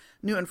whatever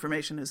new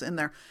information is in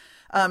there.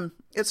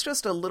 It's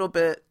just a little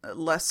bit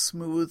less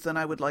smooth than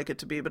I would like it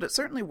to be, but it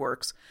certainly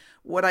works.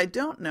 What I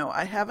don't know,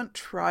 I haven't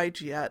tried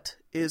yet,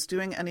 is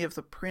doing any of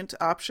the print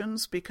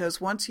options,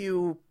 because once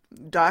you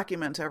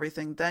document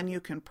everything, then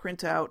you can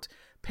print out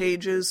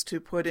pages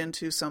to put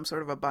into some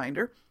sort of a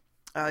binder.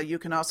 You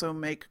can also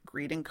make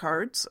greeting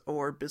cards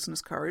or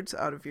business cards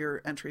out of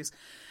your entries.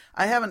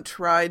 I haven't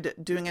tried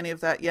doing any of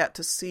that yet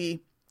to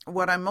see.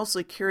 What I'm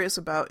mostly curious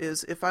about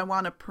is if I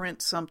want to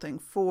print something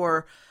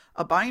for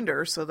a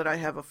binder so that I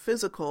have a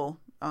physical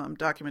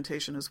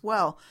documentation as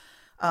well.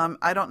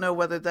 I don't know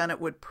whether then it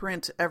would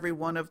print every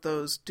one of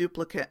those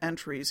duplicate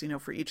entries,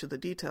 for each of the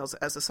details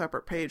as a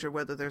separate page, or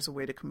whether there's a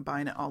way to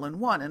combine it all in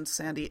one. And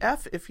Sandy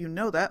F., if you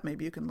know that,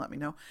 maybe you can let me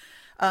know.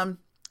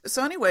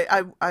 So anyway,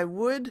 I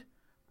would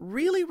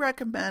really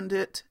recommend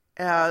it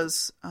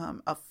as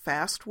a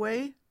fast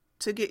way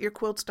to get your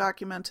quilts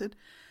documented.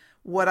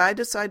 What I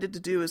decided to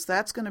do is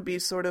that's going to be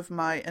sort of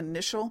my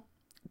initial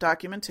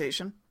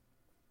documentation.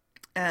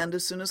 And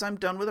as soon as I'm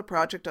done with a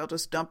project, I'll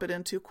just dump it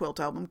into Quilt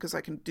Album, because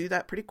I can do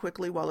that pretty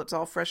quickly while it's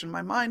all fresh in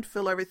my mind,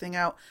 fill everything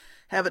out,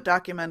 have it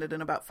documented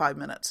in about 5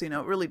 minutes. It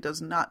really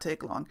does not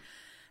take long.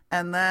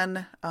 And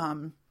then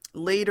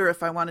later,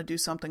 if I want to do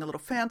something a little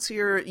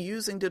fancier,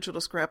 using digital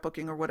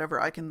scrapbooking or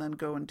whatever, I can then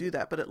go and do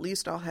that. But at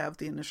least I'll have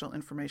the initial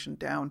information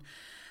down.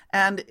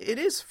 And it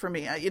is for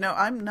me, I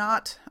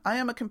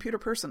am a computer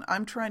person.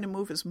 I'm trying to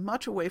move as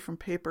much away from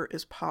paper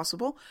as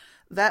possible.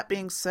 That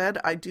being said,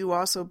 I do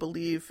also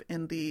believe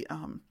in the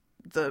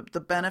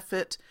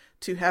benefit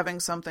to having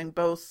something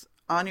both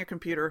on your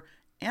computer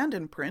and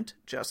in print,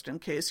 just in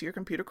case your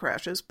computer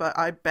crashes. But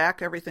I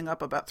back everything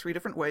up about 3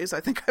 different ways.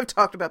 I think I've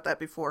talked about that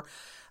before.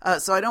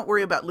 So I don't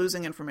worry about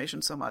losing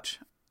information so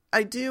much.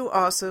 I do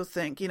also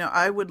think,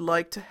 I would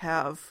like to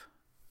have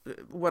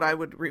what I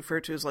would refer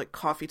to as like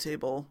coffee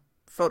table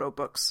photo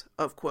books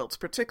of quilts,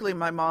 particularly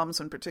my mom's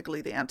and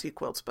particularly the antique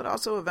quilts, but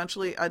also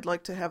eventually I'd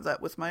like to have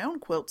that with my own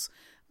quilts.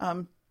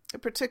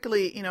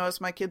 Particularly,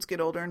 as my kids get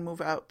older and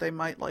move out, they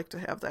might like to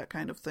have that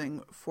kind of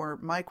thing for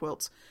my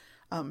quilts,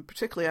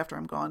 particularly after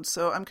I'm gone.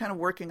 So I'm kind of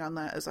working on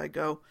that as I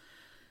go.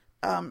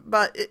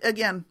 But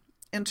again,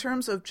 in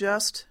terms of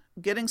just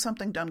getting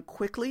something done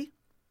quickly,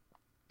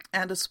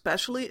 and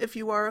especially if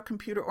you are a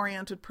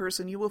computer-oriented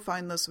person, you will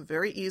find this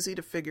very easy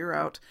to figure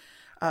out.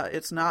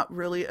 It's not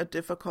really a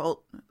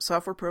difficult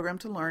software program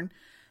to learn,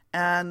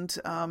 and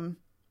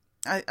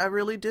I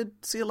really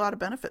did see a lot of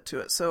benefit to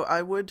it. So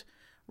I would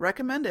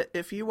recommend it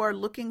if you are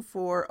looking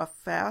for a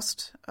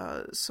fast,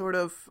 sort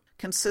of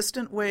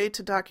consistent way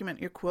to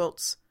document your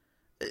quilts.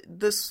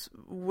 This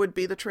would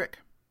be the trick.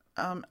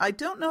 I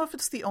don't know if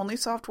it's the only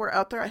software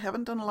out there. I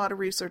haven't done a lot of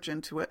research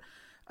into it.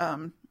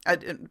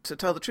 To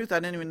tell the truth, I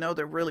didn't even know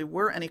there really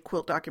were any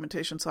quilt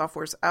documentation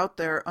softwares out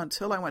there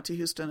until I went to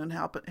Houston and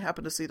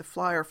happened to see the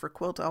flyer for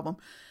Quilt Album.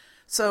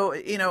 So,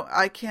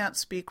 I can't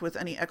speak with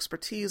any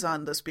expertise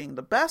on this being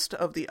the best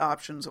of the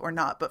options or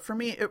not. But for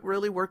me, it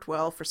really worked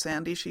well. For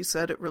Sandy, she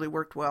said it really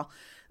worked well.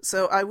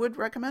 So I would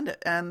recommend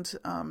it. And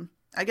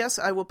I guess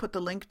I will put the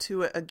link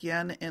to it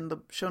again in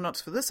the show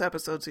notes for this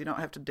episode so you don't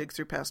have to dig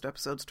through past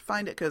episodes to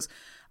find it, because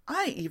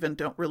I even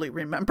don't really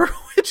remember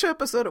which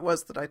episode it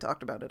was that I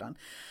talked about it on.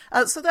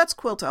 So that's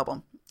Quilt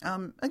Album.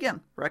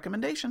 Again,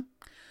 recommendation.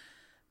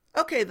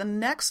 Okay, the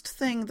next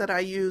thing that I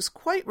use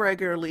quite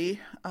regularly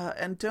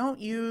and don't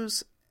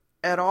use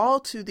at all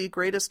to the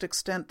greatest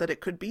extent that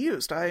it could be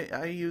used.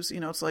 I use,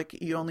 it's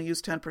like you only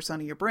use 10%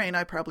 of your brain.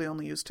 I probably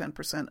only use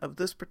 10% of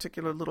this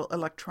particular little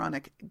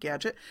electronic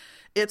gadget.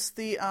 It's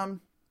the,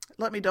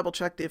 let me double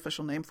check the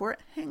official name for it.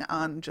 Hang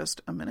on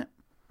just a minute.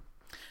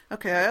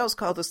 Okay, I always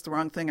call this the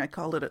wrong thing. I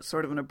called it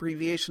sort of an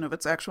abbreviation of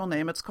its actual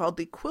name. It's called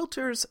the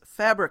Quilter's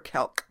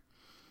Fabricalc.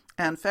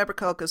 And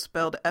Fabricalc is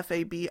spelled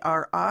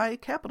F-A-B-R-I,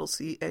 capital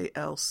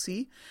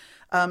C-A-L-C.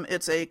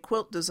 It's a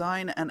quilt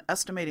design and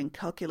estimating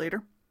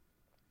calculator.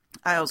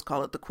 I always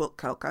call it the Quilt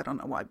Calc. I don't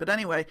know why. But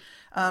anyway,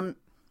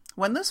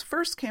 when this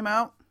first came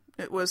out,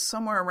 it was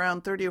somewhere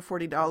around $30 or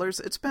 $40.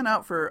 It's been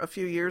out for a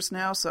few years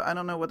now, so I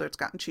don't know whether it's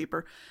gotten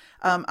cheaper.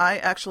 I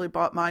actually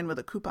bought mine with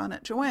a coupon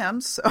at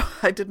Joann's, so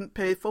I didn't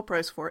pay full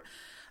price for it.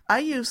 I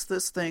use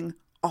this thing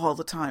all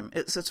the time.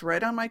 It sits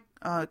right on my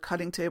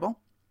cutting table,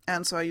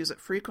 and so I use it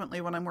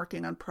frequently when I'm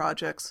working on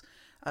projects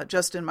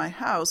just in my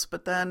house.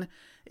 But then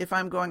if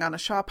I'm going on a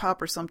shop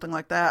hop or something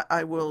like that,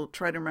 I will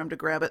try to remember to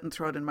grab it and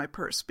throw it in my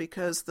purse,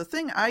 because the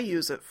thing I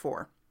use it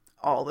for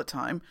all the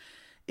time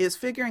is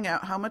figuring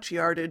out how much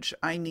yardage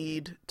I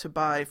need to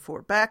buy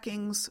for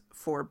backings,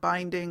 for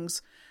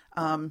bindings.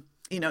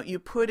 You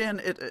put in,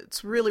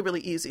 it's really,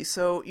 really easy.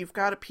 So you've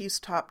got a piece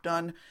top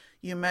done,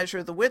 you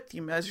measure the width,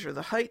 you measure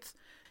the height,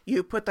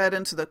 you put that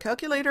into the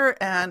calculator,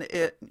 and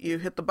you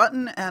hit the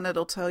button, and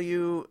it'll tell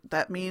you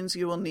that means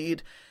you will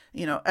need,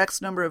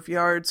 X number of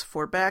yards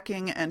for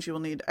backing, and you will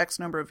need X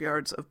number of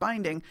yards of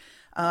binding.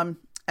 And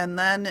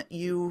then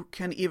you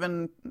can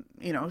even,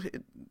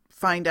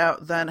 find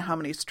out then how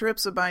many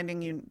strips of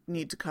binding you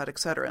need to cut,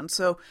 etc. And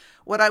so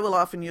what I will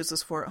often use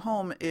this for at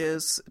home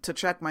is to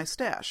check my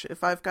stash.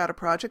 If I've got a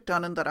project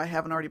done and that I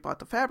haven't already bought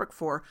the fabric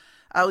for,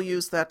 I'll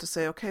use that to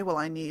say, okay, well,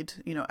 I need,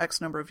 X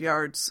number of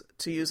yards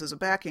to use as a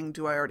backing.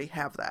 Do I already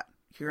have that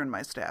here in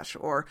my stash?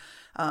 Or,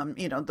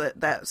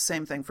 that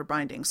same thing for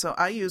binding. So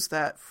I use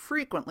that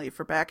frequently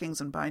for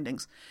backings and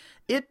bindings.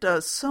 It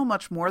does so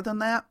much more than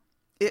that.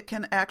 It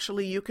can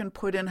actually, you can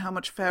put in how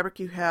much fabric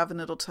you have,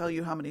 and it'll tell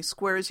you how many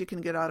squares you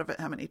can get out of it,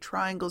 how many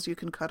triangles you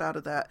can cut out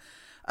of that.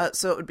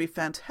 So it would be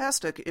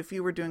fantastic if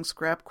you were doing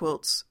scrap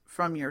quilts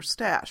from your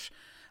stash.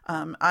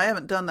 I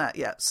haven't done that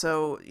yet.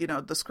 So,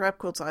 the scrap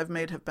quilts I've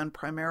made have been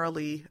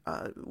primarily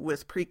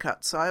with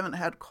pre-cut. So I haven't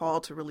had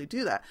call to really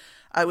do that.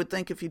 I would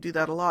think if you do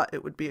that a lot,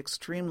 it would be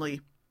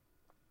extremely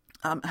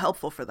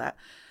helpful for that.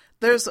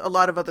 There's a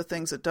lot of other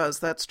things it does.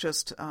 That's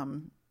just...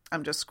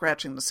 I'm just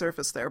scratching the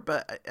surface there.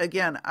 But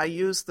again, I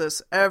use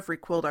this every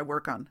quilt I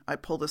work on. I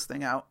pull this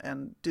thing out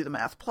and do the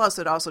math. Plus,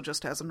 it also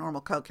just has a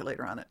normal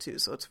calculator on it too.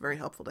 So it's very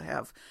helpful to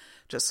have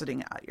just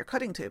sitting at your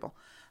cutting table.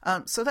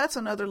 So that's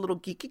another little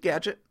geeky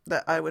gadget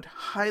that I would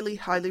highly,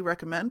 highly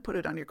recommend. Put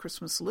it on your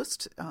Christmas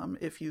list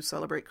if you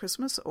celebrate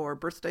Christmas, or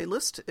birthday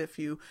list if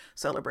you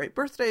celebrate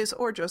birthdays,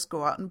 or just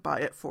go out and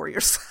buy it for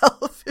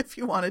yourself if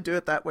you want to do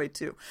it that way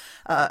too.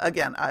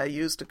 Again, I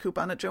used a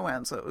coupon at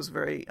Joann's, so it was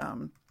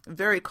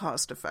very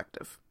cost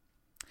effective.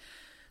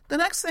 The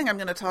next thing I'm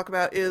going to talk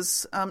about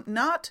is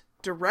not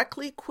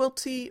directly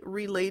quilty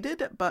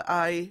related, but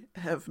I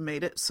have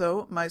made it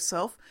so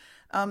myself.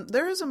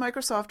 There is a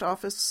Microsoft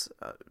Office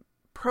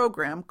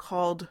program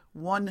called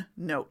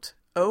OneNote.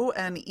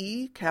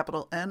 O-N-E,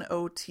 capital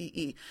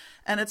N-O-T-E.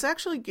 And it's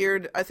actually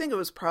geared, I think it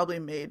was probably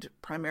made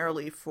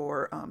primarily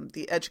for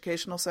the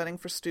educational setting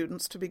for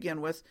students to begin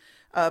with,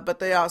 but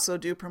they also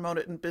do promote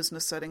it in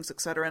business settings,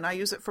 etc. And I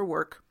use it for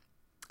work.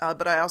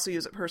 But I also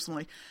use it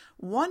personally.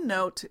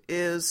 OneNote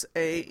is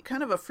a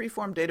kind of a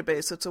free-form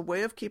database. It's a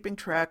way of keeping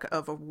track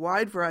of a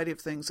wide variety of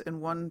things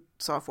in one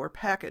software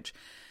package.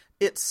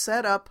 It's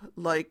set up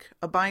like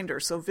a binder.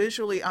 So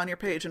visually on your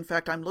page, in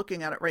fact, I'm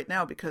looking at it right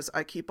now because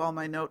I keep all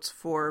my notes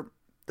for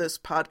this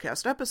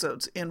podcast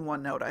episodes in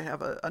OneNote. I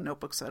have a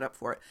notebook set up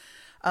for it.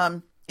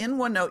 In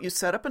OneNote, you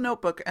set up a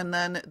notebook, and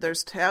then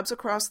there's tabs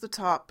across the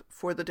top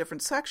for the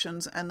different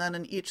sections, and then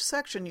in each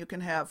section you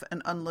can have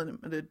an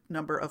unlimited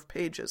number of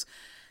pages.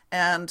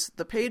 And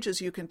the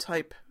pages you can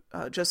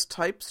just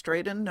type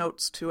straight in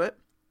notes to it.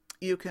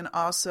 You can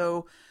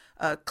also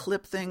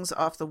clip things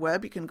off the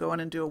web. You can go in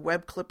and do a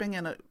web clipping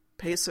and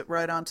paste it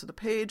right onto the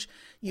page.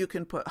 You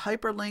can put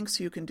hyperlinks.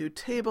 You can do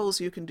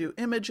tables. You can do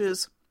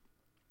images.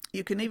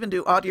 You can even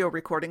do audio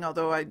recording,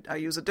 although I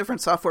use a different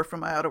software for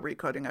my audio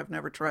recording. I've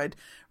never tried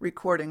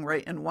recording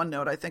right in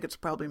OneNote. I think it's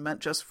probably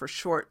meant just for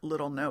short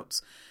little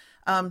notes.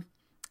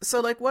 So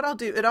like what I'll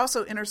do, it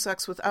also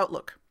intersects with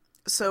Outlook.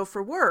 So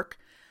for work,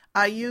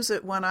 I use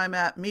it when I'm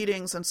at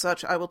meetings and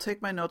such. I will take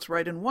my notes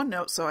right in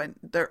OneNote, so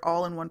they're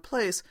all in one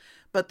place.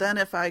 But then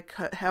if I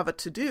have a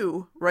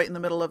to-do right in the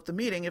middle of the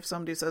meeting, if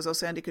somebody says, oh,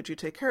 Sandy, could you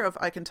take care of,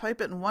 I can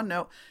type it in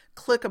OneNote,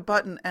 click a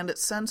button, and it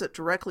sends it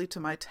directly to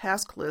my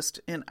task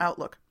list in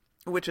Outlook.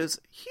 which is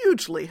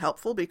hugely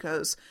helpful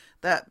because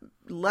that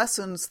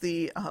lessens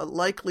the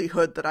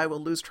likelihood that I will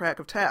lose track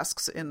of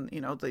tasks in,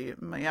 the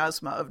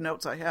miasma of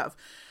notes I have.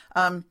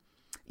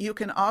 You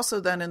can also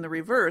then, in the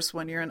reverse,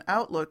 when you're in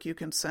Outlook, you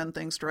can send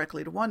things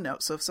directly to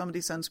OneNote. So if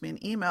somebody sends me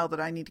an email that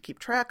I need to keep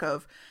track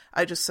of,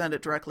 I just send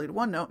it directly to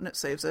OneNote and it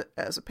saves it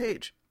as a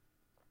page.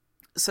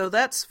 So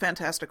that's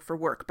fantastic for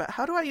work. But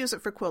how do I use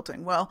it for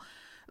quilting? Well,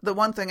 the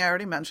one thing I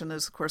already mentioned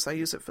is, of course, I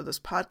use it for this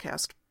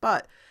podcast,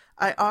 but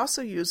I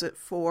also use it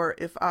for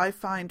if I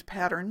find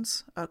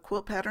patterns,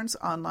 quilt patterns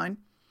online,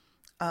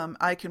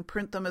 I can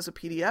print them as a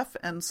PDF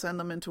and send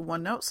them into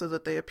OneNote so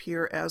that they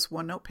appear as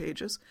OneNote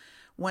pages.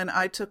 When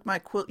I took my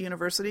Quilt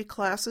University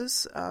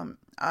classes,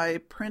 I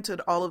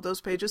printed all of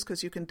those pages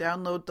because you can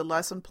download the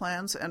lesson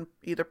plans and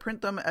either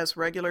print them as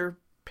regular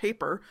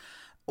paper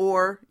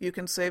or you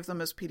can save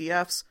them as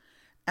PDFs.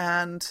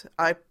 And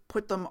I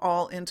put them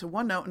all into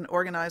OneNote and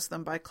organized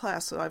them by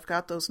class. So I've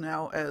got those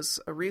now as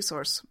a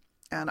resource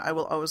and I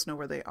will always know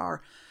where they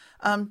are.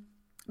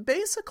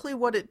 Basically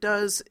what it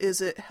does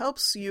is it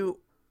helps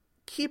you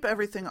keep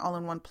everything all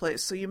in one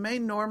place. So you may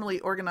normally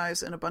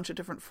organize in a bunch of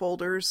different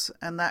folders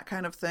and that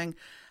kind of thing.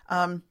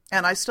 And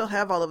I still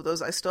have all of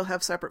those. I still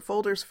have separate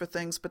folders for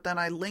things, but then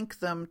I link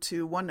them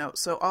to OneNote.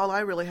 So all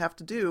I really have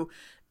to do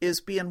is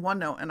be in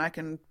OneNote and I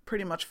can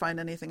pretty much find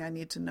anything I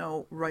need to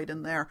know right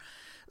in there.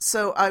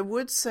 So I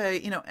would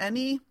say,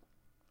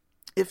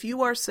 if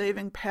you are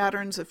saving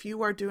patterns, if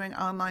you are doing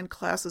online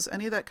classes,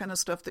 any of that kind of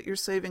stuff that you're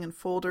saving in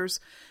folders,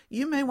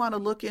 you may want to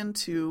look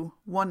into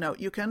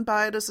OneNote. You can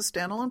buy it as a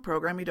standalone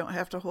program. You don't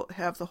have to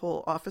have the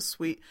whole Office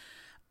suite.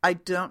 I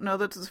don't know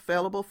that it's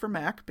available for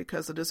Mac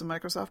because it is a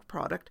Microsoft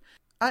product.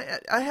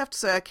 I have to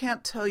say, I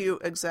can't tell you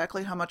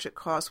exactly how much it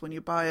costs when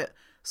you buy it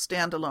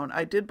standalone.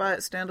 I did buy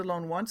it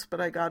standalone once,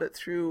 but I got it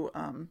through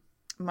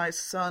my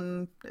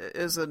son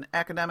is an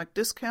academic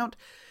discount.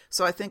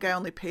 So I think I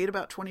only paid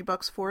about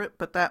 $20 for it,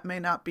 but that may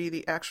not be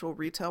the actual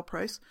retail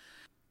price.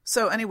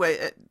 So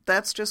anyway,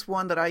 that's just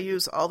one that I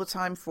use all the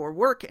time for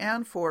work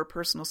and for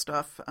personal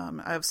stuff.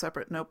 I have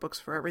separate notebooks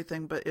for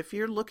everything, but if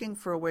you're looking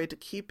for a way to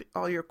keep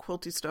all your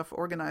quilty stuff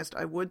organized,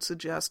 I would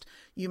suggest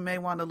you may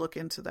want to look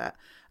into that.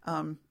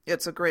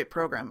 It's a great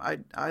program.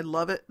 I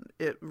love it.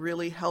 It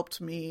really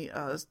helped me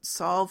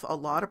solve a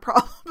lot of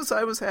problems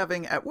I was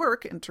having at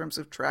work in terms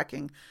of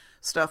tracking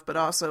stuff, but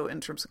also in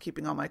terms of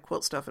keeping all my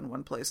quilt stuff in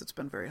one place. It's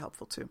been very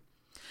helpful too.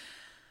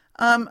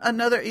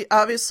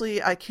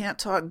 Obviously I can't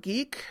talk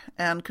Geek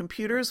and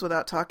computers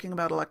without talking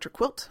about Electric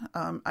Quilt.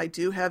 I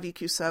do have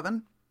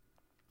EQ7.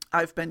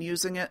 I've been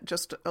using it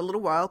just a little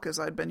while because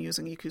I'd been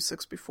using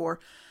EQ6 before.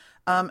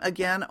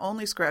 Again,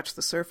 only scratched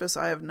the surface.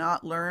 I have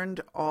not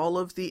learned all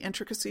of the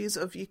intricacies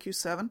of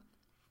EQ7.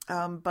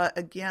 But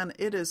again,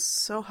 it is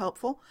so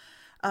helpful.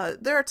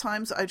 There are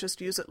times I just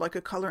use it like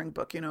a coloring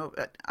book.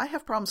 I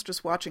have problems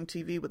just watching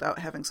TV without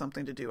having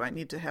something to do. I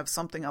need to have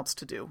something else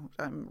to do.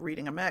 I'm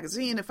reading a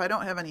magazine. If I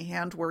don't have any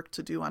handwork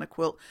to do on a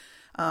quilt,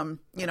 I'm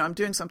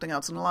doing something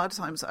else. And a lot of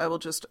times I will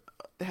just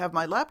have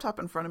my laptop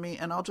in front of me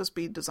and I'll just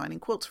be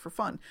designing quilts for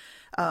fun.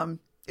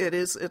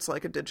 It's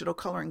like a digital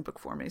coloring book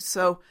for me.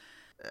 So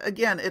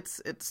again,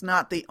 it's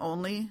not the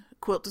only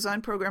quilt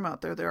design program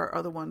out there. There are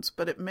other ones,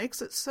 but it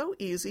makes it so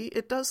easy.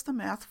 It does the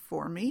math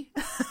for me,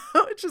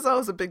 which is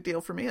always a big deal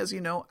for me. As you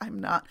know,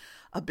 I'm not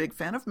a big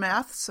fan of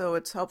math, so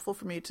it's helpful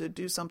for me to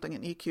do something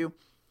in EQ.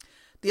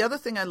 The other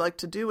thing I like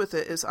to do with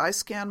it is I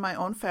scan my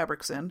own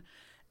fabrics in,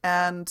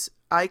 and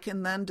I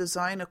can then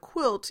design a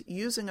quilt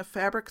using a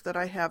fabric that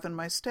I have in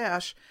my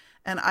stash,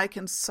 and I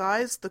can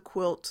size the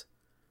quilt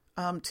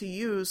to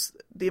use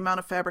the amount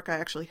of fabric I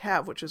actually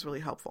have, which is really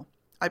helpful.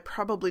 I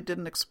probably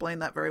didn't explain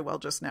that very well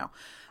just now.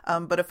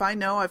 But if I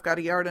know I've got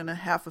 1.5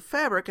 yards of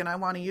fabric and I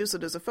want to use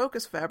it as a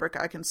focus fabric,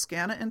 I can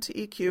scan it into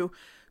EQ,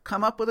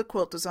 come up with a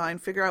quilt design,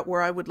 figure out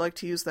where I would like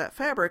to use that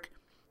fabric,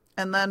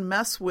 and then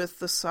mess with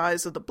the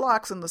size of the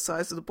blocks and the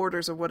size of the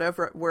borders or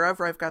whatever,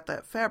 wherever I've got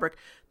that fabric,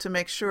 to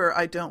make sure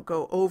I don't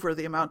go over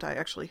the amount I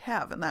actually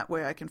have. And that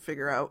way I can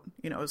figure out,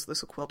 is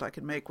this a quilt I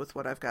can make with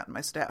what I've got in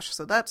my stash?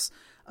 So that's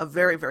a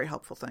very, very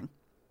helpful thing.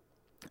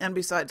 And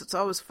besides, it's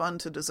always fun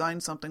to design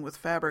something with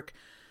fabric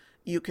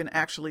you can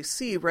actually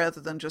see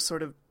rather than just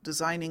sort of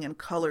designing in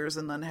colors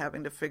and then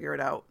having to figure it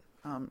out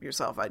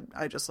yourself.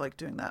 I just like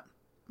doing that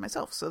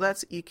myself. So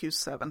that's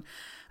EQ7.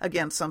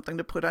 Again, something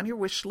to put on your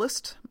wish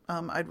list.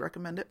 I'd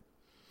recommend it.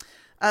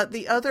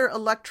 The other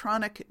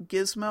electronic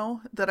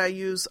gizmo that I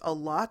use a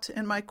lot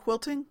in my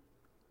quilting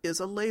is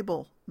a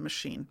label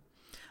machine.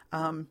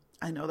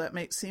 I know that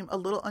may seem a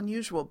little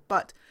unusual,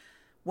 but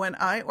when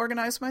I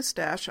organize my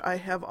stash, I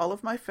have all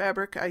of my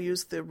fabric. I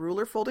use the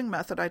ruler folding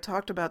method. I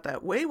talked about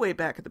that way, way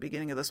back at the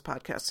beginning of this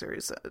podcast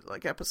series,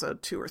 like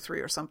episode 2 or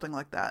 3 or something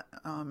like that,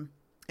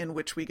 in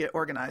which we get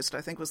organized,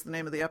 I think was the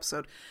name of the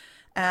episode.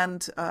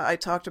 And I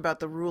talked about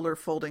the ruler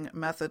folding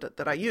method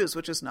that I use,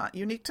 which is not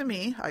unique to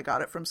me. I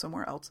got it from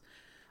somewhere else.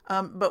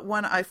 But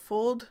when I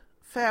fold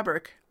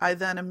fabric, I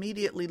then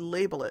immediately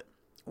label it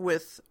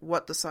with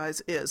what the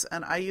size is.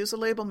 And I use a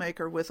label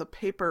maker with a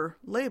paper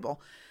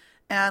label.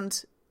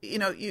 And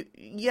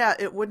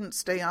it wouldn't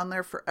stay on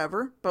there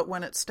forever, but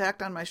when it's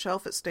stacked on my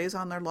shelf, it stays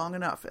on there long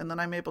enough. And then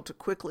I'm able to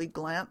quickly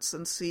glance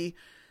and see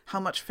how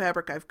much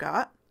fabric I've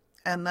got.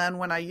 And then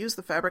when I use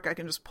the fabric, I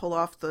can just pull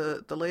off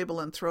the label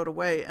and throw it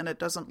away, and it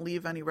doesn't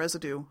leave any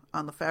residue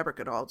on the fabric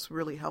at all. It's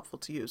really helpful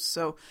to use.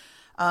 So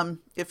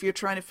if you're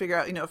trying to figure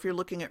out, if you're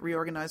looking at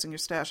reorganizing your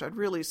stash, I'd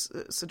really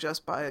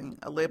suggest buying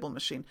a label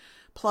machine.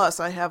 Plus,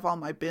 I have all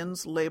my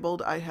bins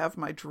labeled. I have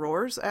my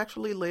drawers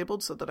actually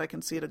labeled so that I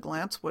can see at a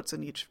glance what's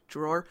in each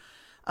drawer.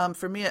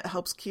 For me, it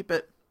helps keep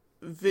it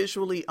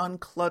visually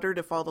uncluttered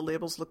if all the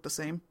labels look the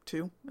same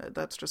too.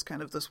 That's just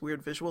kind of this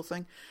weird visual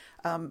thing.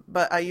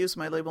 But I use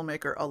my label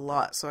maker a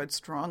lot, so I'd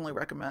strongly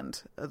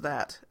recommend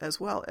that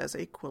as well as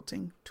a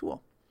quilting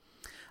tool.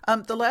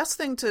 The last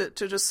thing to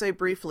just say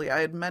briefly, I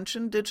had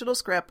mentioned digital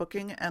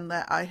scrapbooking and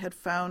that I had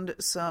found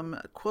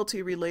some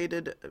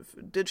quilty-related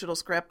digital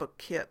scrapbook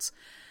kits.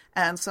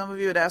 And some of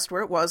you had asked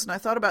where it was, and I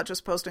thought about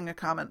just posting a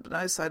comment, but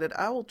I decided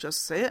I will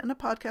just say it in a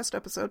podcast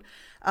episode.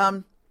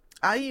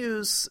 I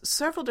use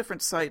several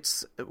different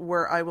sites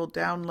where I will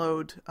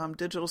download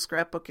digital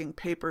scrapbooking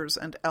papers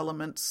and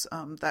elements,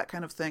 that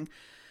kind of thing.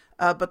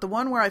 But the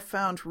one where I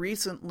found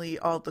recently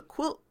all the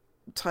quilt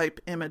type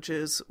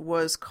images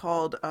was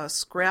called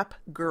Scrap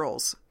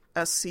Girls,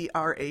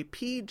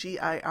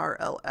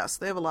 SCRAPGIRLS.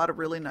 They have a lot of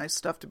really nice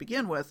stuff to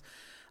begin with,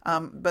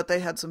 but they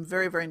had some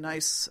very, very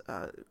nice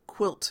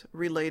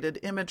quilt-related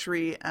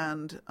imagery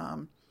and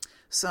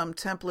some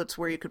templates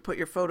where you could put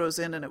your photos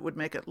in and it would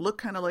make it look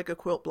kind of like a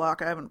quilt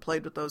block. I haven't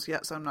played with those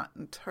yet, so I'm not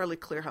entirely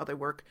clear how they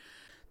work.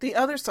 The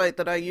other site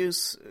that I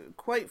use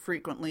quite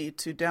frequently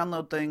to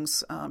download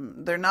things,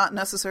 they're not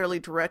necessarily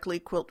directly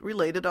quilt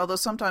related, although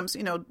sometimes,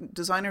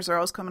 designers are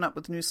always coming up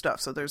with new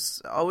stuff. So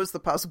there's always the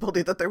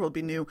possibility that there will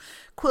be new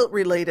quilt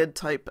related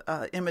type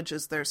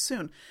images there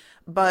soon.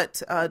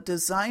 But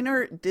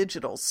Designer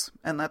Digitals,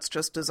 and that's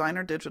just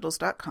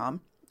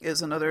designerdigitals.com,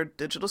 is another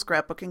digital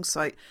scrapbooking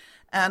site.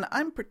 And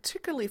I'm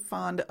particularly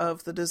fond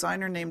of the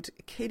designer named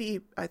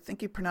Katie, I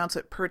think you pronounce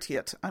it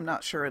Pertiet. I'm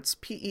not sure. It's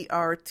Pertiet.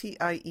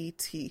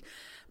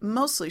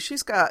 Mostly,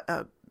 she's got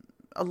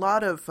a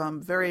lot of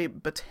very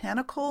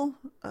botanical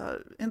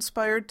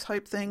inspired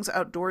type things,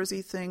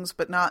 outdoorsy things,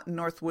 but not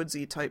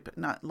Northwoodsy type,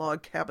 not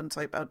log cabin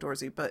type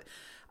outdoorsy, but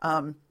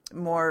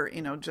more,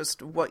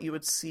 just what you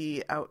would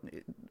see out,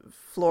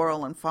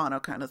 floral and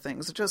fauna kind of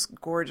things. Just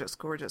gorgeous,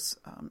 gorgeous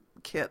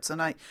kits,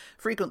 and I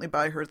frequently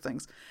buy her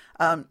things.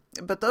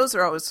 But those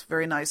are always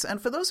very nice.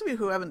 And for those of you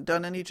who haven't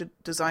done any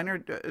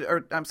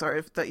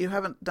that you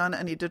haven't done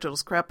any digital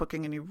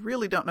scrapbooking and you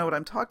really don't know what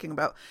I'm talking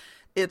about,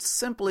 it's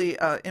simply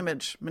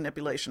image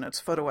manipulation. It's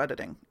photo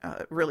editing,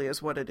 really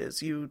is what it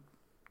is.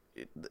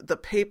 The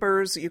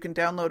papers, you can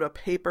download a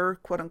paper,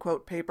 quote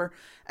unquote paper,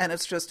 and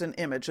it's just an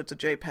image. It's a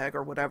JPEG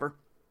or whatever.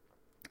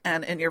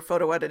 And in your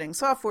photo editing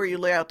software, you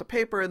lay out the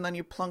paper and then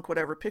you plunk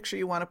whatever picture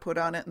you want to put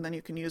on it, and then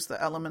you can use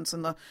the elements,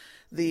 and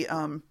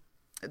the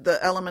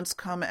elements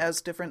come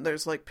as different.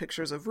 There's like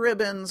pictures of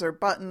ribbons or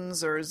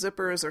buttons or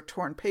zippers or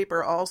torn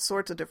paper, all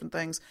sorts of different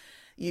things.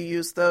 You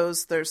use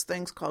those. There's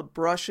things called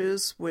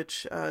brushes,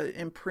 which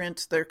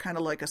imprint. They're kind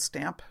of like a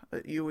stamp.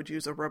 You would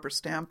use a rubber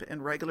stamp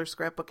in regular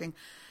scrapbooking.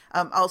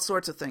 All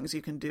sorts of things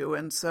you can do.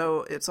 And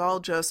so it's all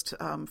just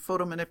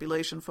photo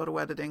manipulation, photo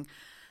editing.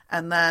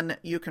 And then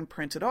you can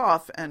print it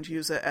off and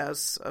use it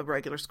as a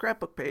regular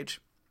scrapbook page.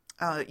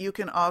 You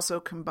can also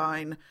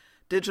combine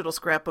digital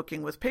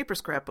scrapbooking with paper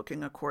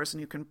scrapbooking, of course,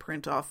 and you can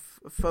print off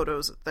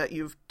photos that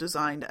you've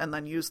designed and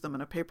then use them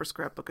in a paper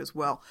scrapbook as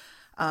well.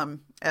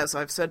 As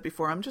I've said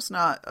before, I'm just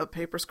not a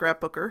paper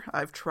scrapbooker.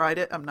 I've tried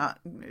it.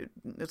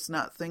 It's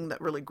not a thing that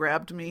really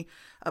grabbed me,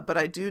 but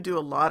I do a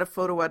lot of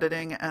photo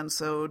editing, and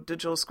so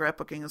digital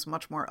scrapbooking is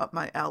much more up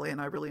my alley, and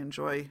I really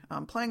enjoy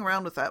playing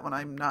around with that when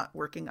I'm not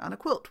working on a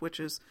quilt, which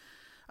is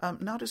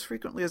not as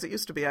frequently as it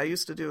used to be. I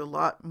used to do a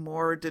lot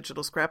more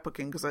digital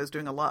scrapbooking because I was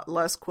doing a lot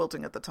less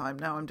quilting at the time.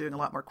 Now I'm doing a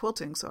lot more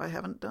quilting, so I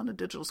haven't done a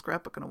digital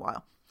scrapbook in a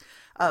while.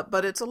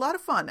 But it's a lot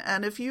of fun.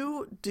 And if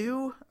you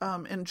do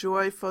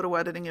enjoy photo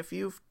editing, if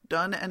you've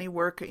done any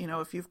work,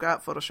 if you've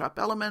got Photoshop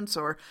Elements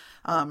or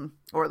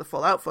the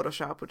full out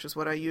Photoshop, which is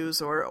what I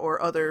use,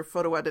 or other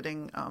photo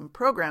editing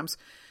programs,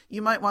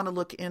 you might want to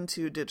look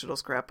into digital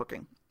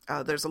scrapbooking.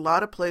 There's a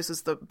lot of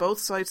places, both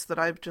sites that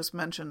I've just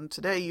mentioned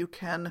today, you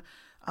can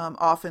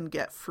often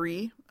get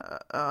free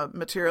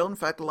material. In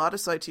fact, a lot of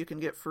sites you can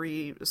get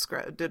free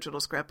digital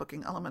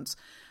scrapbooking elements.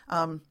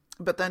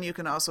 But then you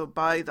can also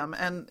buy them,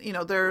 and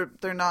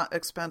they're not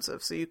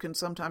expensive. So you can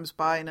sometimes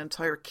buy an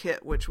entire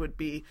kit, which would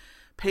be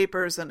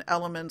papers and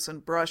elements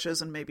and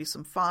brushes and maybe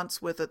some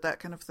fonts with it, that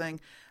kind of thing.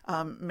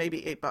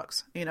 Maybe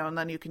 $8, and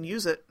then you can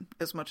use it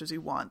as much as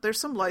you want. There's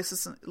some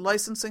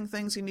licensing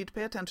things you need to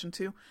pay attention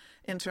to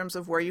in terms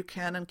of where you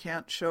can and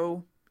can't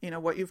show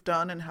what you've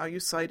done and how you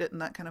cite it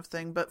and that kind of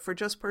thing. But for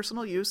just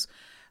personal use,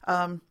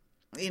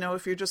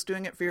 if you're just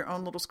doing it for your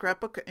own little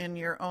scrapbook in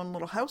your own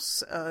little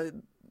house,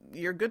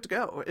 you're good to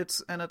go.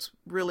 It's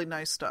really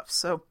nice stuff.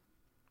 So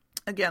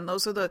again,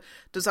 those are the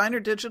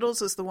Designer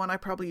Digitals is the one I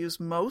probably use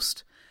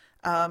most.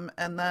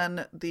 And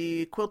then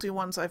the quilty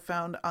ones I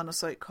found on a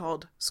site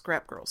called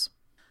Scrap Girls.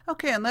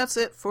 Okay, and that's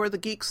it for the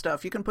geek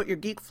stuff. You can put your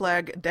geek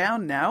flag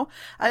down now.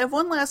 I have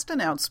one last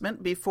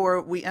announcement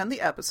before we end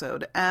the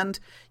episode, and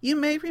you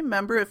may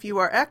remember, if you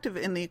are active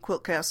in the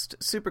Quiltcast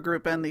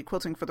supergroup and the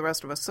Quilting for the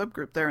Rest of Us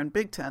subgroup there in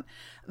Big Tent,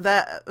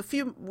 that a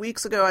few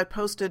weeks ago I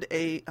posted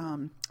a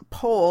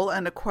poll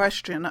and a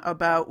question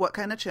about what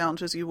kind of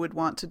challenges you would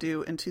want to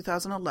do in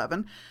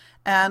 2011.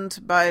 And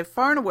by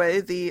far and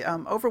away, the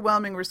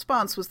overwhelming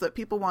response was that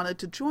people wanted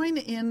to join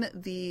in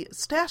the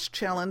stash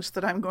challenge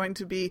that I'm going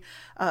to be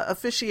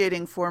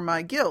officiating for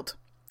my guild.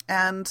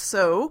 And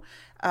so,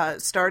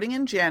 starting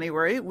in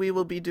January, we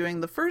will be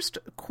doing the first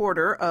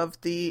quarter of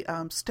the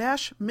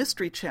Stash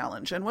Mystery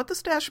Challenge. And what the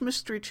Stash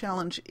Mystery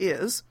Challenge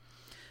is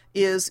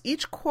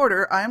each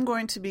quarter I'm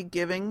going to be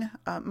giving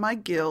my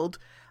guild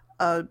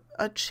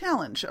a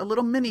challenge, a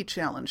little mini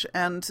challenge,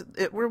 and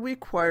it will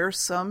require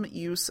some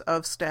use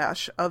of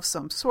stash of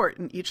some sort,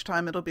 and each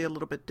time it'll be a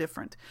little bit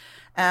different.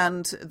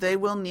 And they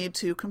will need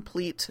to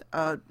complete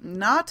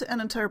not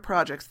an entire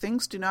project.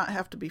 Things do not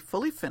have to be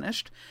fully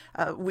finished.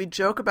 We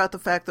joke about the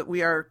fact that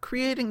we are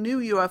creating new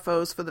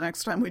UFOs for the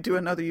next time we do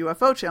another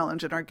UFO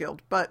challenge in our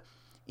guild, but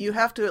you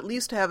have to at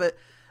least have it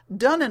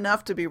done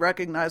enough to be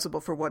recognizable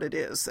for what it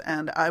is,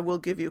 and I will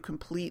give you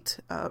complete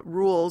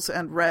rules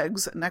and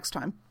regs next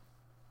time.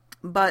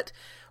 But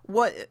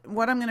what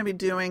I'm going to be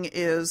doing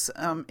is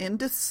in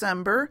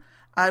December,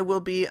 I will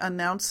be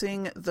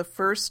announcing the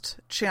first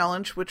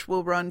challenge, which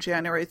will run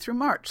January through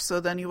March.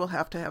 So then you will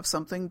have to have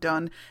something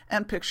done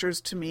and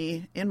pictures to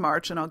me in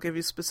March, and I'll give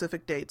you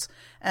specific dates.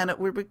 And it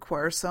will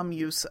require some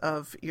use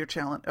of your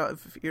challenge,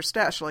 of your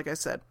stash, like I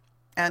said.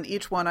 And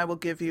each one I will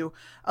give you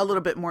a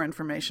little bit more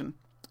information.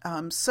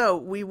 So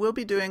we will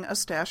be doing a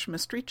stash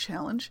mystery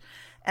challenge.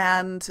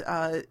 And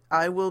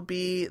I will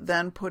be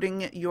then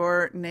putting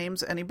your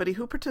names. Anybody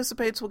who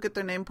participates will get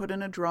their name put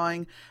in a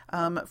drawing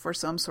for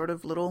some sort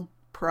of little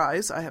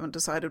prize. I haven't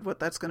decided what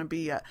that's going to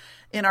be yet.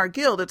 In our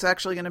guild, it's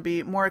actually going to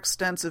be more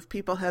extensive.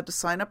 People had to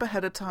sign up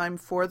ahead of time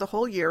for the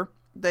whole year.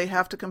 They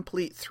have to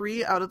complete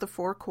 3 out of the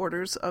 4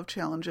 quarters of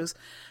challenges.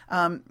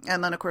 And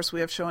then, of course, we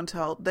have show and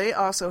tell. They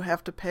also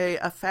have to pay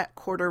a fat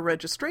quarter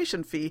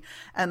registration fee,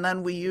 and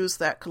then we use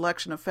that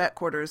collection of fat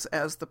quarters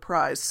as the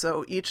prize.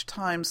 So each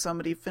time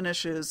somebody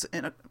finishes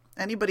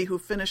anybody who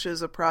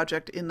finishes a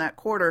project in that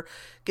quarter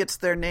gets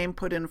their name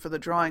put in for the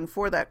drawing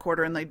for that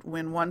quarter, and they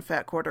win 1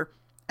 fat quarter.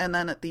 And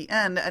then at the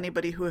end,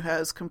 anybody who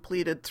has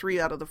completed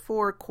 3 out of the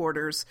 4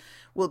 quarters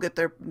will get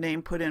their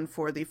name put in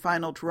for the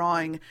final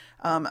drawing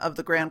of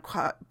the grand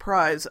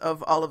prize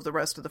of all of the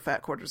rest of the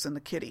fat quarters in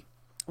the kitty,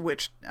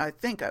 which I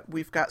think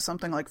we've got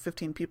something like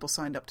 15 people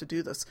signed up to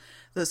do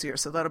this year.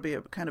 So that'll be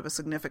a kind of a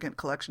significant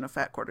collection of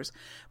fat quarters.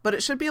 But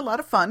it should be a lot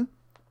of fun.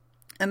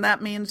 And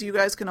that means you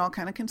guys can all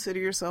kind of consider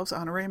yourselves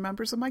honorary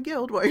members of my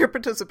guild while you're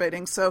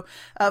participating. So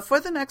for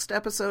the next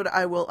episode,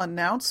 I will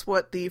announce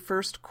what the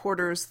first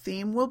quarter's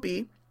theme will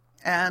be.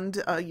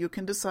 And you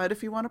can decide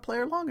if you want to play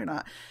along or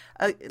not.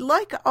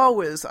 Like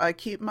always, I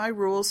keep my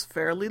rules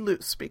fairly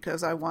loose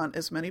because I want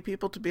as many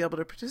people to be able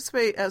to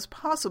participate as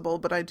possible,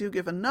 but I do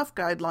give enough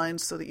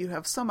guidelines so that you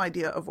have some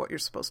idea of what you're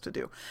supposed to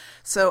do.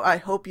 So I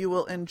hope you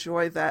will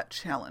enjoy that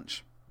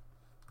challenge.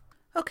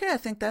 Okay, I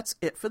think that's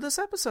it for this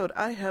episode.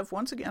 I have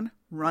once again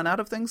run out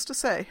of things to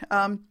say.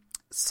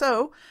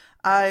 So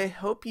I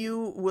hope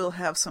you will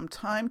have some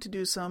time to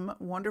do some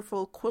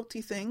wonderful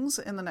quilty things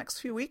in the next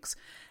few weeks.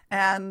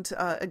 And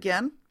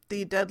again,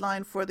 the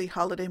deadline for the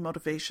Holiday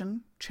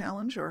Motivation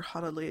Challenge or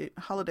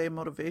Holiday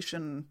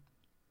Motivation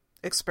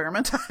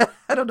Experiment,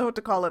 I don't know what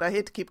to call it. I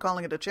hate to keep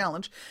calling it a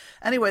challenge.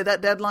 Anyway,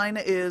 that deadline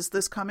is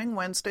this coming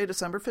Wednesday,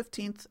 December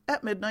 15th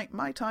at midnight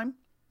my time.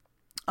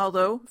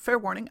 Although, fair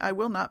warning, I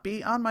will not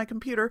be on my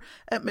computer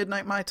at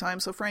midnight my time,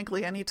 so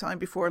frankly, any time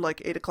before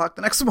like 8 o'clock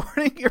the next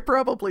morning, you're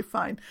probably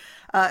fine.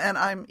 And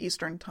I'm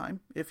Eastern time,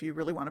 if you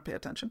really want to pay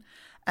attention.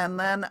 And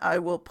then I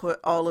will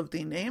put all of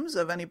the names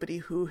of anybody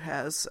who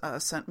has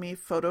sent me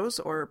photos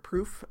or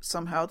proof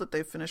somehow that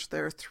they've finished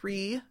their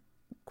 3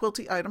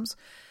 quilty items.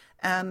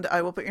 And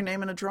I will put your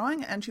name in a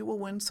drawing, and you will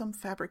win some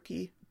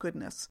fabric-y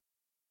goodness.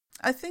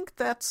 I think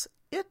that's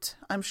it.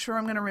 I'm sure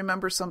I'm going to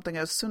remember something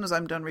as soon as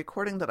I'm done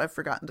recording that I've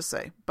forgotten to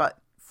say. But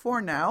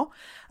for now,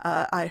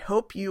 I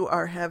hope you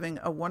are having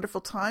a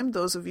wonderful time.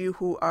 Those of you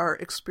who are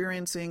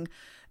experiencing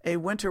a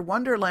winter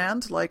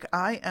wonderland like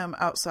I am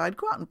outside,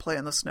 go out and play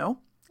in the snow.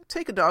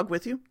 Take a dog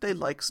with you. They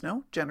like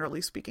snow, generally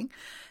speaking.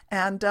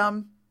 And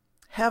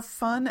have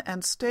fun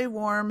and stay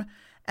warm.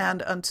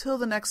 And until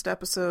the next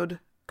episode,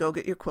 go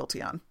get your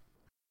quilty on.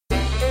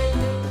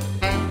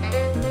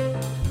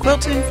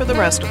 Quilting for the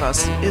Rest of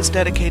Us is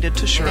dedicated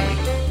to Shirley.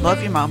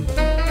 Love you, Mom.